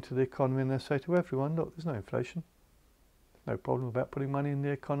money into the economy and they say to everyone, look, there's no inflation. No problem about putting money in the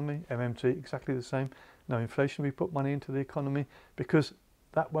economy. MMT, exactly the same. No inflation, we put money into the economy, because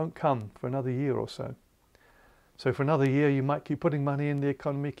that won't come for another year or so. So for another year, you might keep putting money in the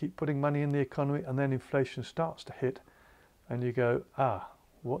economy, keep putting money in the economy, and then inflation starts to hit and you go,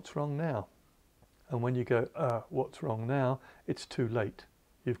 what's wrong now? And when you go, what's wrong now? It's too late.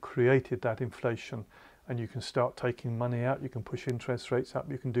 You've created that inflation and you can start taking money out, you can push interest rates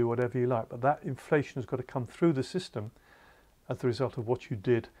up, you can do whatever you like. But that inflation has got to come through the system as the result of what you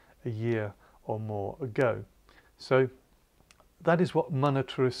did a year or more ago. So that is what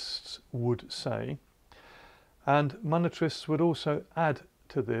monetarists would say. And monetarists would also add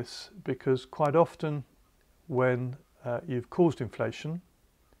to this, because quite often when you've caused inflation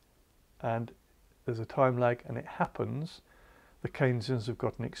and there's a time lag and it happens, the Keynesians have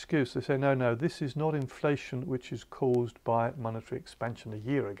got an excuse. They say, no, this is not inflation which is caused by monetary expansion a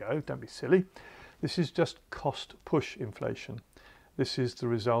year ago. Don't be silly. This is just cost push inflation. This is the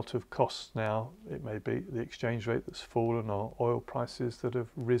result of costs now. It may be the exchange rate that's fallen, or oil prices that have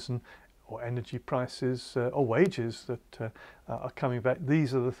risen, or energy prices, or wages that are coming back.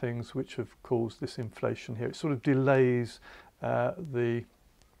 These are the things which have caused this inflation here. It sort of delays the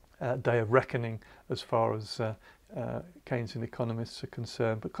day of reckoning as far as Keynesian economists are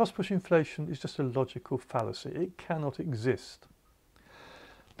concerned. But cost push inflation is just a logical fallacy. It cannot exist,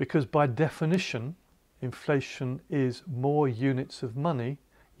 because by definition inflation is more units of money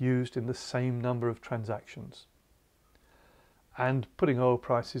used in the same number of transactions. And putting oil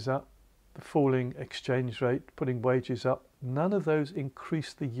prices up, the falling exchange rate, putting wages up, none of those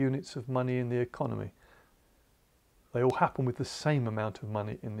increase the units of money in the economy. They all happen with the same amount of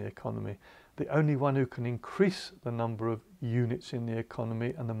money in the economy. The only one who can increase the number of units in the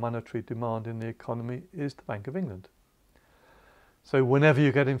economy and the monetary demand in the economy is the Bank of England. So whenever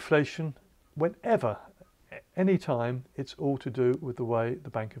you get inflation, whenever, any time, it's all to do with the way the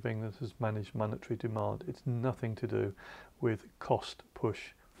Bank of England has managed monetary demand. It's nothing to do with cost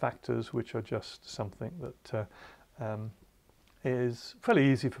push factors, which are just something that is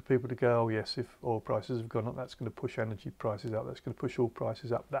fairly easy for people to go, oh yes, if oil prices have gone up, that's going to push energy prices up, that's going to push all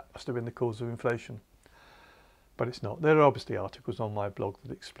prices up, that must have been the cause of inflation. But it's not. There are obviously articles on my blog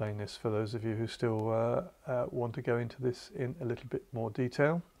that explain this for those of you who still want to go into this in a little bit more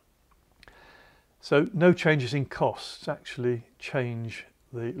detail. So no changes in costs actually change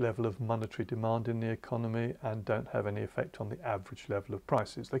the level of monetary demand in the economy and don't have any effect on the average level of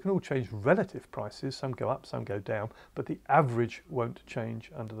prices. They can all change relative prices, some go up, some go down, but the average won't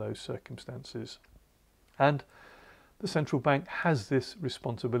change under those circumstances. And the central bank has this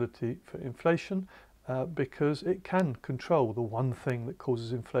responsibility for inflation because it can control the one thing that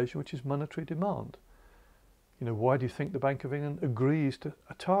causes inflation, which is monetary demand. You know, why do you think the Bank of England agrees to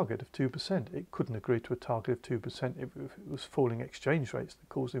a target of 2%? It couldn't agree to a target of 2% if it was falling exchange rates that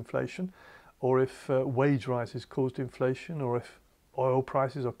caused inflation, or if wage rises caused inflation, or if oil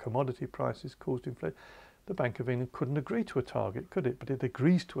prices or commodity prices caused inflation. The Bank of England couldn't agree to a target, could it? But it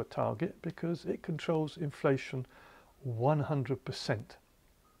agrees to a target because it controls inflation 100%.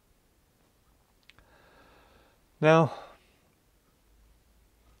 Now,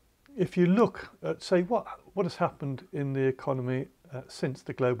 if you look at, say, what has happened in the economy since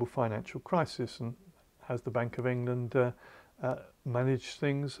the global financial crisis, and has the Bank of England managed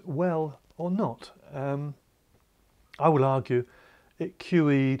things well or not? I will argue it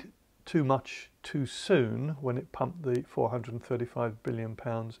QE'd too much too soon when it pumped the £435 billion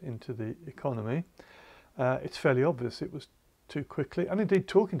into the economy. It's fairly obvious it was too quickly, and indeed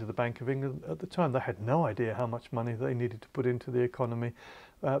talking to the Bank of England at the time, they had no idea how much money they needed to put into the economy,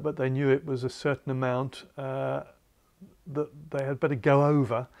 but they knew it was a certain amount that they had better go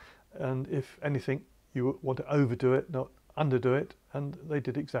over, and if anything you want to overdo it, not underdo it, and they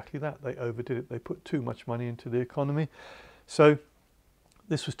did exactly that. They overdid it. They put too much money into the economy. So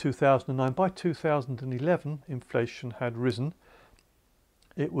this was 2009. By 2011 inflation had risen.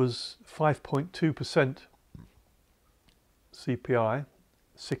 It was 5.2% CPI,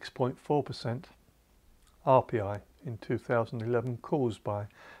 6.4% RPI in 2011, caused by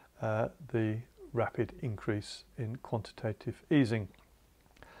the rapid increase in quantitative easing.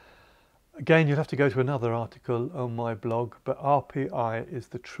 Again, you'll have to go to another article on my blog, but RPI is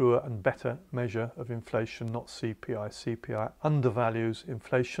the truer and better measure of inflation, not CPI. CPI undervalues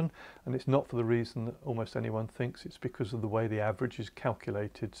inflation, and it's not for the reason that almost anyone thinks. It's because of the way the average is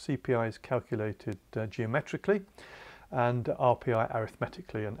calculated. CPI is calculated geometrically, and RPI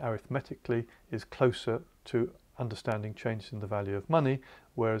arithmetically, and arithmetically is closer to understanding changes in the value of money,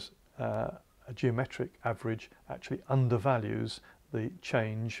 whereas a geometric average actually undervalues the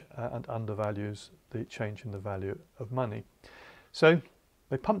change and undervalues the change in the value of money. So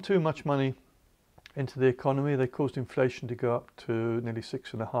they pumped too much money into the economy. They caused inflation to go up to nearly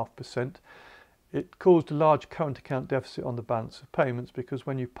 6.5%. It caused a large current account deficit on the balance of payments, because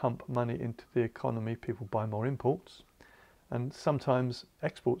when you pump money into the economy, people buy more imports, and sometimes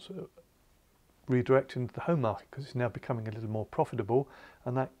exports redirect into the home market because it's now becoming a little more profitable,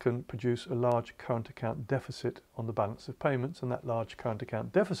 and that can produce a large current account deficit on the balance of payments, and that large current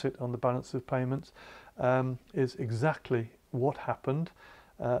account deficit on the balance of payments is exactly what happened.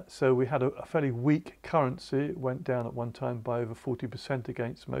 So we had a fairly weak currency. It went down at one time by over 40%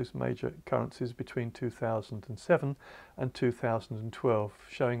 against most major currencies between 2007 and 2012,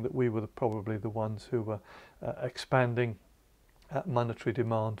 showing that we were probably the ones who were expanding monetary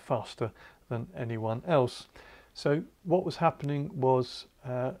demand faster than anyone else. So what was happening was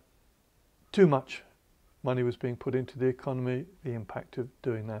too much money was being put into the economy. The impact of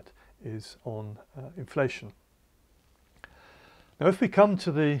doing that is on inflation. Now, if we come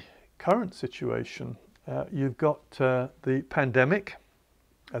to the current situation, you've got the pandemic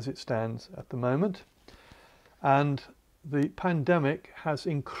as it stands at the moment, and the pandemic has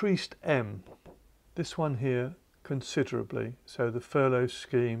increased M, this one here, considerably. So the furlough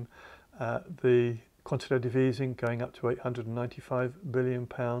scheme, the quantitative easing going up to £895 billion,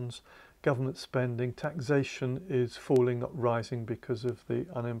 government spending, taxation is falling, not rising, because of the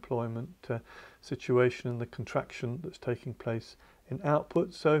unemployment situation and the contraction that's taking place in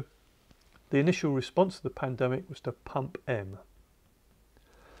output. So the initial response to the pandemic was to pump M.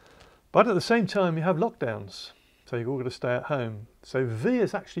 But at the same time you have lockdowns, so you've all got to stay at home. So V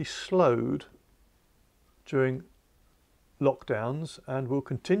has actually slowed during lockdowns and will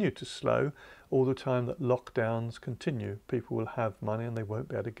continue to slow all the time that lockdowns continue. People will have money and they won't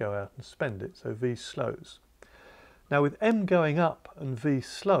be able to go out and spend it, so V slows. Now, with M going up and V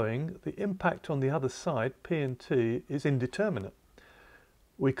slowing, the impact on the other side, P and T, is indeterminate.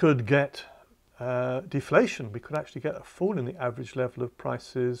 We could get deflation. We could actually get a fall in the average level of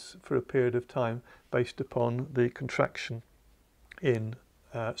prices for a period of time based upon the contraction in,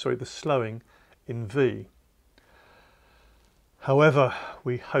 the slowing in V. However,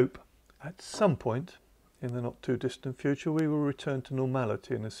 we hope at some point in the not too distant future we will return to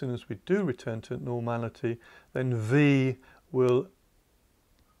normality, and as soon as we do return to normality, then V will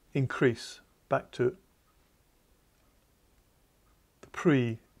increase back to the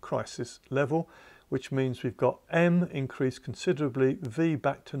pre-crisis level, which means we've got M increase considerably, V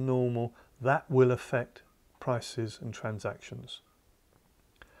back to normal. That will affect prices and transactions,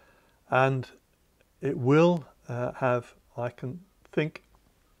 and it will have, I can think,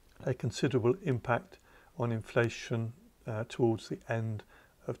 a considerable impact on inflation towards the end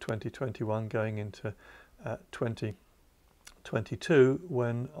of 2021 going into 2022,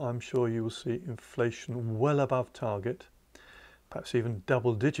 when I'm sure you will see inflation well above target, perhaps even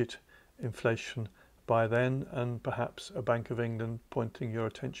double-digit inflation by then, and perhaps a Bank of England pointing your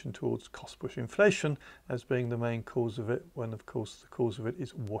attention towards cost-push inflation as being the main cause of it, when of course the cause of it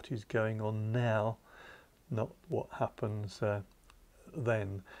is what is going on now, not what happens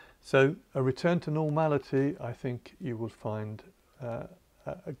then. So a return to normality, I think you will find an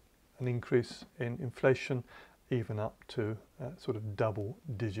increase in inflation, even up to sort of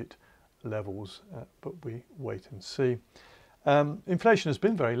double-digit levels, but we wait and see. Inflation has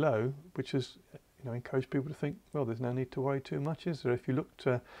been very low, which has encouraged people to think, well, there's no need to worry too much, is there? If you looked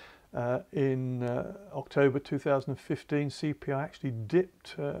In October 2015, CPI actually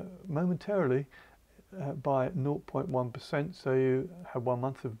dipped momentarily by 0.1%, so you had 1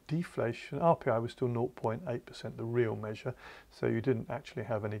 month of deflation. RPI was still 0.8%, the real measure, so you didn't actually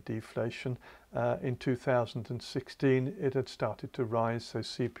have any deflation. In 2016 it had started to rise, so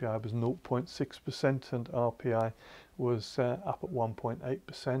CPI was 0.6% and RPI was up at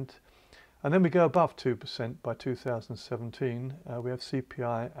 1.8%. And then we go above 2% by 2017. We have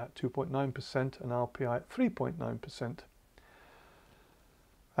CPI at 2.9% and RPI at 3.9%.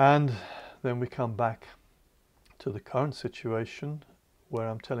 And then we come back to the current situation where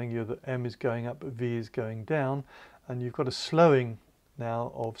I'm telling you that M is going up but V is going down, and you've got a slowing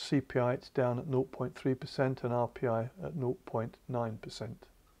now of CPI. It's down at 0.3% and RPI at 0.9%.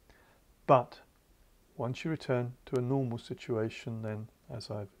 But once you return to a normal situation, then, as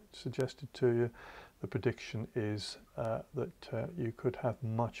I've suggested to you, the prediction is that you could have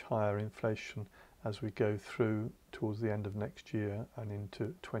much higher inflation as we go through towards the end of next year and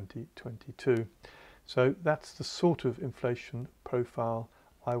into 2022. So that's the sort of inflation profile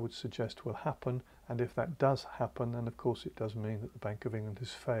I would suggest will happen, and if that does happen, then of course it does mean that the Bank of England has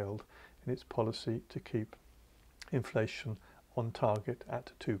failed in its policy to keep inflation on target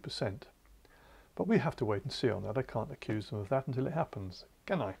at 2%. But we have to wait and see on that. I can't accuse them of that until it happens,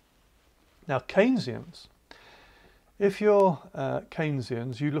 can I? Now, Keynesians. If you're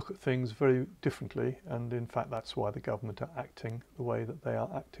Keynesians, you look at things very differently, and in fact that's why the government are acting the way that they are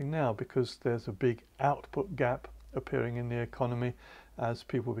acting now, because there's a big output gap appearing in the economy as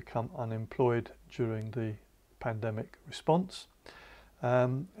people become unemployed during the pandemic response.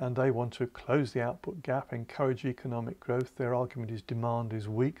 And they want to close the output gap, encourage economic growth. Their argument is demand is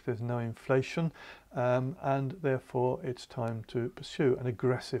weak, there's no inflation, and therefore it's time to pursue an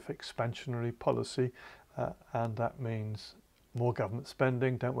aggressive expansionary policy. And that means more government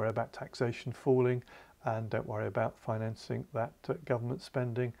spending. Don't worry about taxation falling, and don't worry about financing that government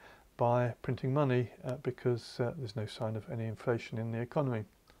spending by printing money, because there's no sign of any inflation in the economy,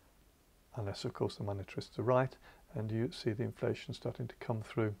 unless of course the monetarists are right and you see the inflation starting to come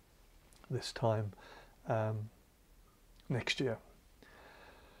through this time next year.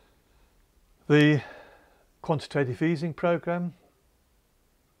 The quantitative easing programme,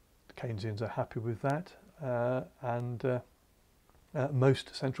 the Keynesians are happy with that. And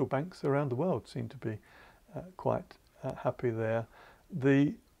most central banks around the world seem to be quite happy there.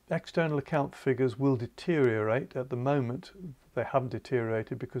 The external account figures will deteriorate. At the moment they haven't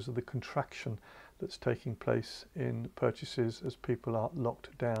deteriorated because of the contraction that's taking place in purchases as people are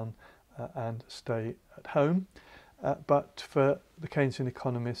locked down and stay at home. But for the Keynesian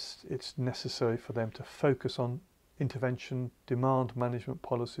economists, it's necessary for them to focus on intervention, demand management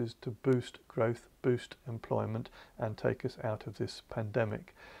policies to boost growth, boost employment and take us out of this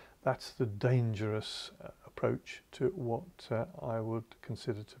pandemic. That's the dangerous approach to what I would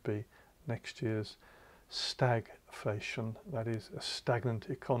consider to be next year's stagflation. That is a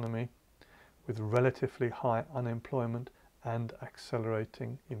stagnant economy with relatively high unemployment and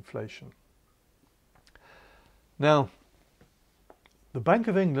accelerating inflation. Now, the Bank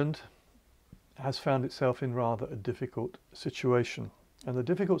of England has found itself in rather a difficult situation, and the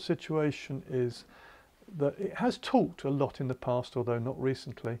difficult situation is that it has talked a lot in the past, although not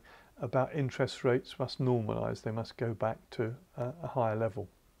recently, about interest rates must normalise, they must go back to a higher level.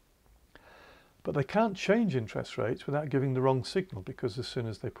 But they can't change interest rates without giving the wrong signal, because as soon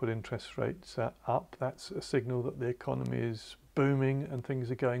as they put interest rates up, that's a signal that the economy is booming and things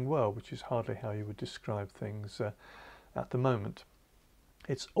are going well, which is hardly how you would describe things at the moment.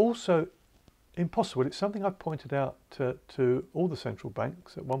 It's also impossible. It's something I've pointed out to all the central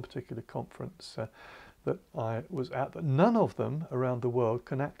banks at one particular conference that I was at, that none of them around the world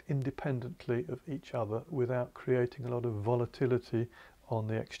can act independently of each other without creating a lot of volatility on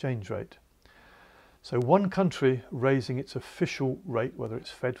the exchange rate. So one country raising its official rate, whether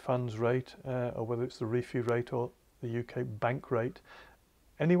it's Fed funds rate or whether it's the refi rate or the UK bank rate,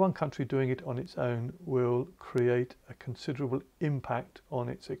 any one country doing it on its own will create a considerable impact on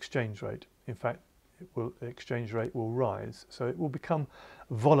its exchange rate. In fact, the exchange rate will rise, so it will become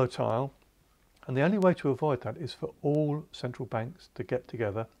volatile, and the only way to avoid that is for all central banks to get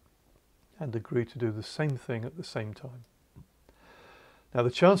together and agree to do the same thing at the same time. Now,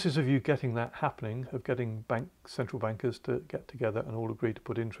 the chances of you getting that happening, of getting central bankers to get together and all agree to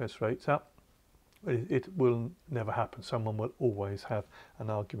put interest rates up, it will never happen. Someone will always have an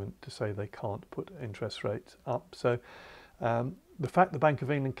argument to say they can't put interest rates up. So the fact the Bank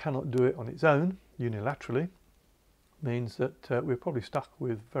of England cannot do it on its own unilaterally means that we're probably stuck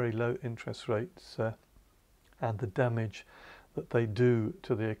with very low interest rates, and the damage that they do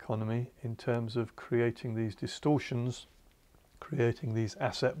to the economy in terms of creating these distortions, creating these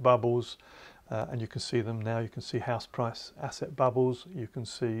asset bubbles, and you can see them now. You can see house price asset bubbles, you can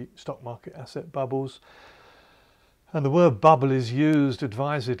see stock market asset bubbles. And the word bubble is used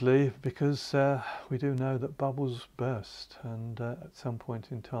advisedly because we do know that bubbles burst, and at some point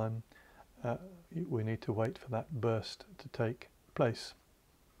in time we need to wait for that burst to take place.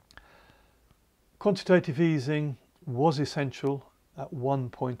 Quantitative easing was essential at one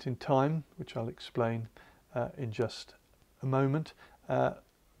point in time, which I'll explain in just a moment,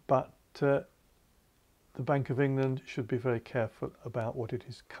 but the Bank of England should be very careful about what it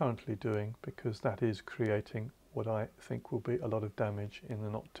is currently doing, because that is creating what I think will be a lot of damage in the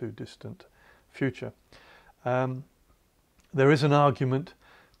not too distant future. There is an argument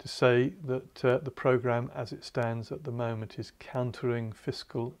to say that the programme as it stands at the moment is countering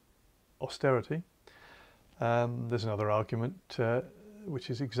fiscal austerity. There's another argument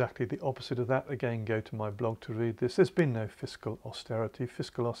which is exactly the opposite of that. Again, go to my blog to read this. There's been no fiscal austerity.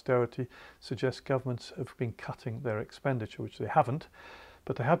 Fiscal austerity suggests governments have been cutting their expenditure, which they haven't,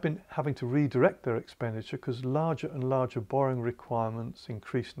 but they have been having to redirect their expenditure because larger and larger borrowing requirements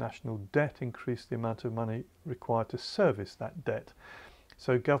increase national debt, increase the amount of money required to service that debt.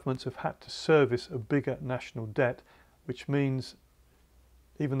 So governments have had to service a bigger national debt, which means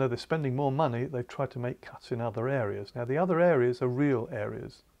even though they're spending more money, they've tried to make cuts in other areas. Now, the other areas are real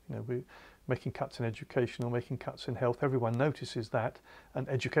areas. You know, we're making cuts in education or making cuts in health. Everyone notices that, and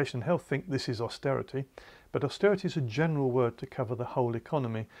education and health think this is austerity. But austerity is a general word to cover the whole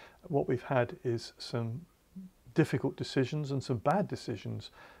economy. What we've had is some difficult decisions and some bad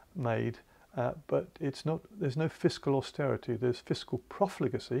decisions made, but it's not. There's no fiscal austerity. There's fiscal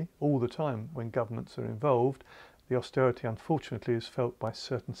profligacy all the time when governments are involved. The austerity, unfortunately, is felt by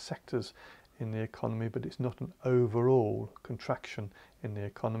certain sectors in the economy, but it's not an overall contraction in the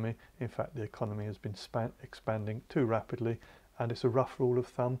economy. In fact, the economy has been expanding too rapidly, and it's a rough rule of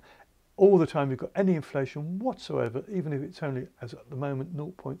thumb. All the time you've got any inflation whatsoever, even if it's only, as at the moment,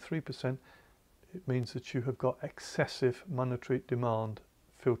 0.3%, it means that you have got excessive monetary demand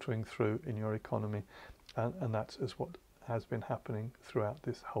filtering through in your economy, and that's as what has been happening throughout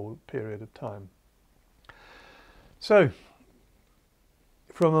this whole period of time. So,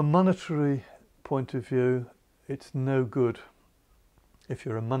 from a monetary point of view, it's no good if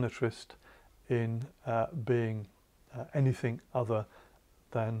you're a monetarist in being anything other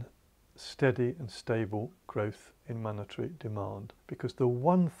than steady and stable growth in monetary demand, because the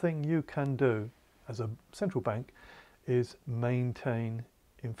one thing you can do as a central bank is maintain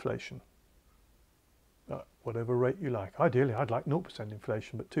inflation at whatever rate you like. Ideally, I'd like 0%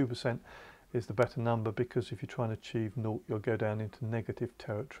 inflation, but 2% is the better number, because if you try and achieve 0, you'll go down into negative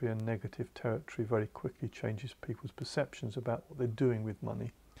territory, and negative territory very quickly changes people's perceptions about what they're doing with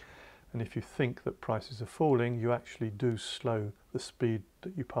money. And if you think that prices are falling, you actually do slow the speed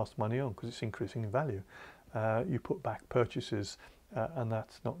that you pass money on, because it's increasing in value. You put back purchases, and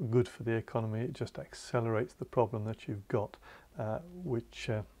that's not good for the economy. It just accelerates the problem that you've got, which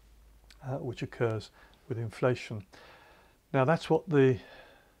occurs with inflation. Now, that's what the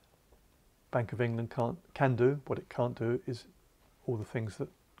Bank of England can do. What it can't do is all the things that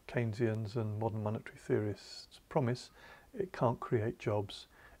Keynesians and modern monetary theorists promise. It can't create jobs.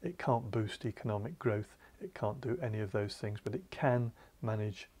 It can't boost economic growth. It can't do any of those things, but it can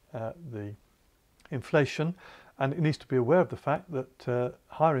manage the inflation. And it needs to be aware of the fact that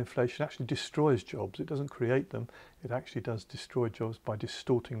higher inflation actually destroys jobs. It doesn't create them. It actually does destroy jobs by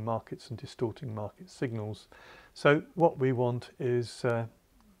distorting markets and distorting market signals. So what we want is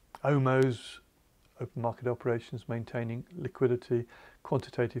OMOs, open market operations, maintaining liquidity,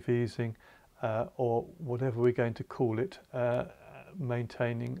 quantitative easing, or whatever we're going to call it,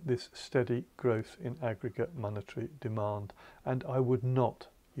 maintaining this steady growth in aggregate monetary demand. And I would not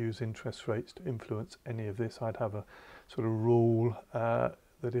use interest rates to influence any of this. I'd have a sort of rule that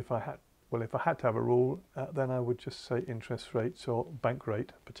if I had to have a rule, then I would just say interest rates, or bank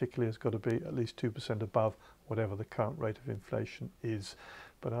rate particularly, has got to be at least 2% above whatever the current rate of inflation is.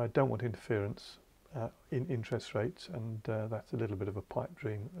 But I don't want interference in interest rates, and that's a little bit of a pipe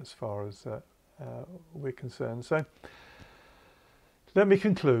dream as far as we're concerned. So let me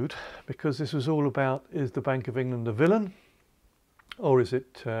conclude, because this was all about, is the Bank of England a villain, or is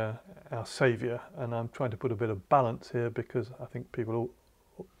it our saviour? And I'm trying to put a bit of balance here, because I think people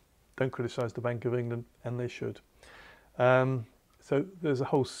don't criticise the Bank of England, and they should. So there's a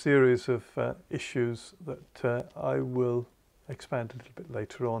whole series of issues that I will expand a little bit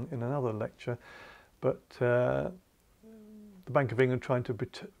later on in another lecture, but the Bank of England trying to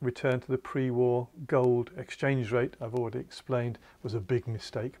return to the pre-war gold exchange rate, I've already explained, was a big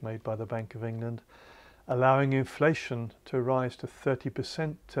mistake made by the Bank of England. Allowing inflation to rise to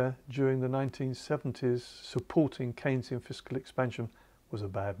 30% during the 1970s, supporting Keynesian fiscal expansion, was a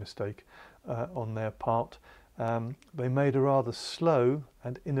bad mistake on their part. They made a rather slow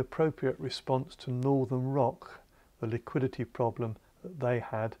and inappropriate response to Northern Rock, the liquidity problem that they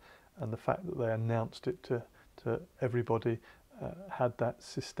had, and the fact that they announced it to everybody had that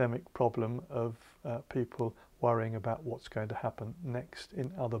systemic problem of people worrying about what's going to happen next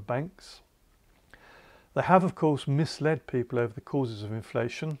in other banks. They have, of course, misled people over the causes of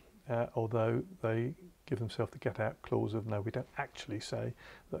inflation, although they give themselves the get-out clause of, no, we don't actually say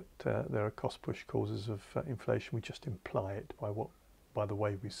that there are cost-push causes of inflation, we just imply it by the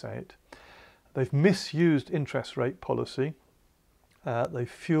way we say it. They've misused interest rate policy, they've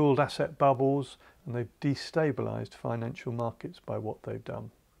fueled asset bubbles, and they've destabilised financial markets by what they've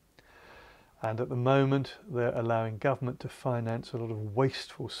done. And at the moment, they're allowing government to finance a lot of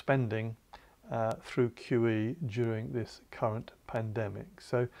wasteful spending through QE during this current pandemic.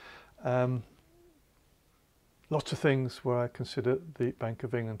 So lots of things where I consider the Bank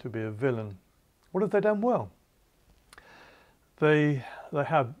of England to be a villain. What have they done well? They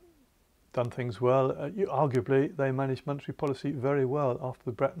have done things well. Arguably, they managed monetary policy very well after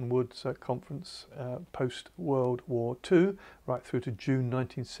the Bretton Woods conference post-World War II, right through to June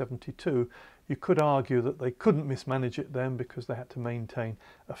 1972. You could argue that they couldn't mismanage it then because they had to maintain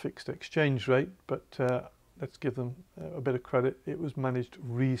a fixed exchange rate, but let's give them a bit of credit. It was managed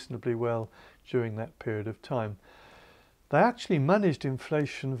reasonably well during that period of time. They actually managed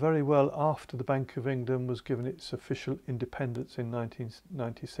inflation very well after the Bank of England was given its official independence in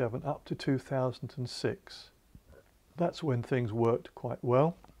 1997 up to 2006. That's when things worked quite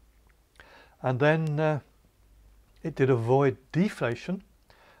well. And then it did avoid deflation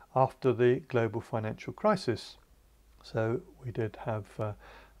after the global financial crisis. So we did have,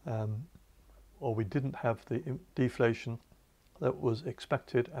 or we didn't have the deflation that was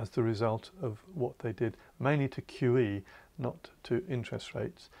expected as the result of what they did, mainly to QE, not to interest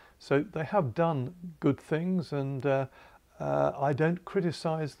rates. So they have done good things, and I don't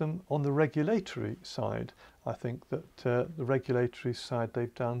criticise them on the regulatory side. I think that the regulatory side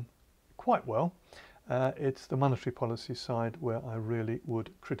they've done quite well. It's the monetary policy side where I really would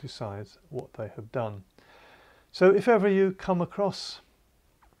criticise what they have done. So if ever you come across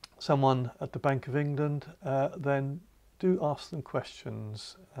someone at the Bank of England, then do ask them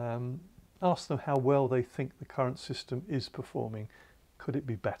questions. Ask them how well they think the current system is performing. Could it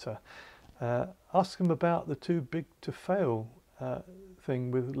be better? Ask them about the too big to fail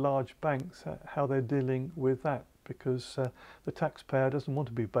thing with large banks, how they're dealing with that, because the taxpayer doesn't want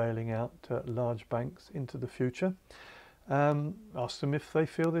to be bailing out large banks into the future. Ask them if they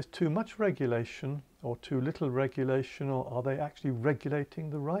feel there's too much regulation or too little regulation, or are they actually regulating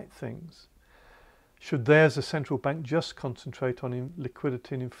the right things? Should they as a central bank just concentrate on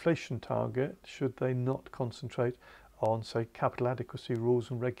liquidity and inflation target? Should they not concentrate on, say, capital adequacy rules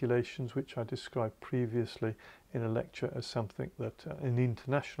and regulations, which I described previously in a lecture as something that an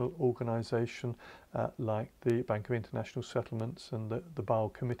international organisation like the Bank of International Settlements and the Basel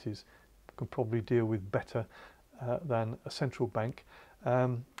committees can probably deal with better than a central bank.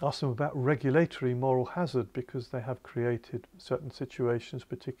 Ask them about regulatory moral hazard, because they have created certain situations,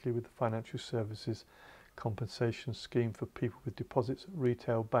 particularly with the financial services compensation scheme for people with deposits at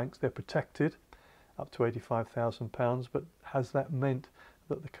retail banks. They're protected up to £85,000, but has that meant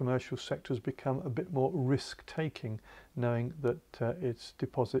that the commercial sector has become a bit more risk-taking, knowing that its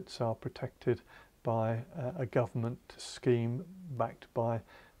deposits are protected by a government scheme backed by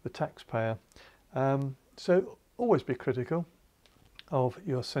the taxpayer? So always be critical of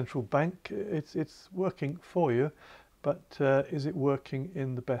your central bank. It's working for you, but is it working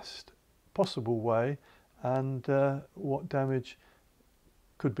in the best possible way, and what damage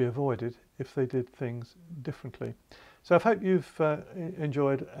could be avoided if they did things differently? So I hope you've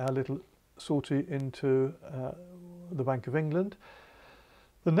enjoyed our little sortie into the Bank of England.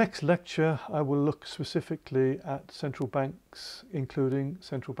 The next lecture I will look specifically at central banks, including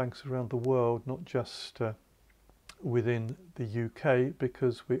central banks around the world, not just within the UK,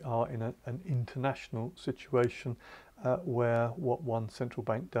 because we are in an international situation where what one central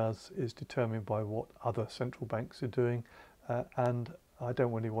bank does is determined by what other central banks are doing, and I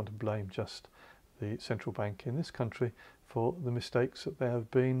don't really want to blame just the central bank in this country for the mistakes that there have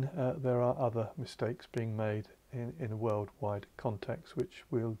been. There are other mistakes being made in a worldwide context, which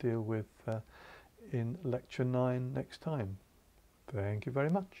we'll deal with in lecture 9 next time. Thank you very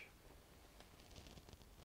much.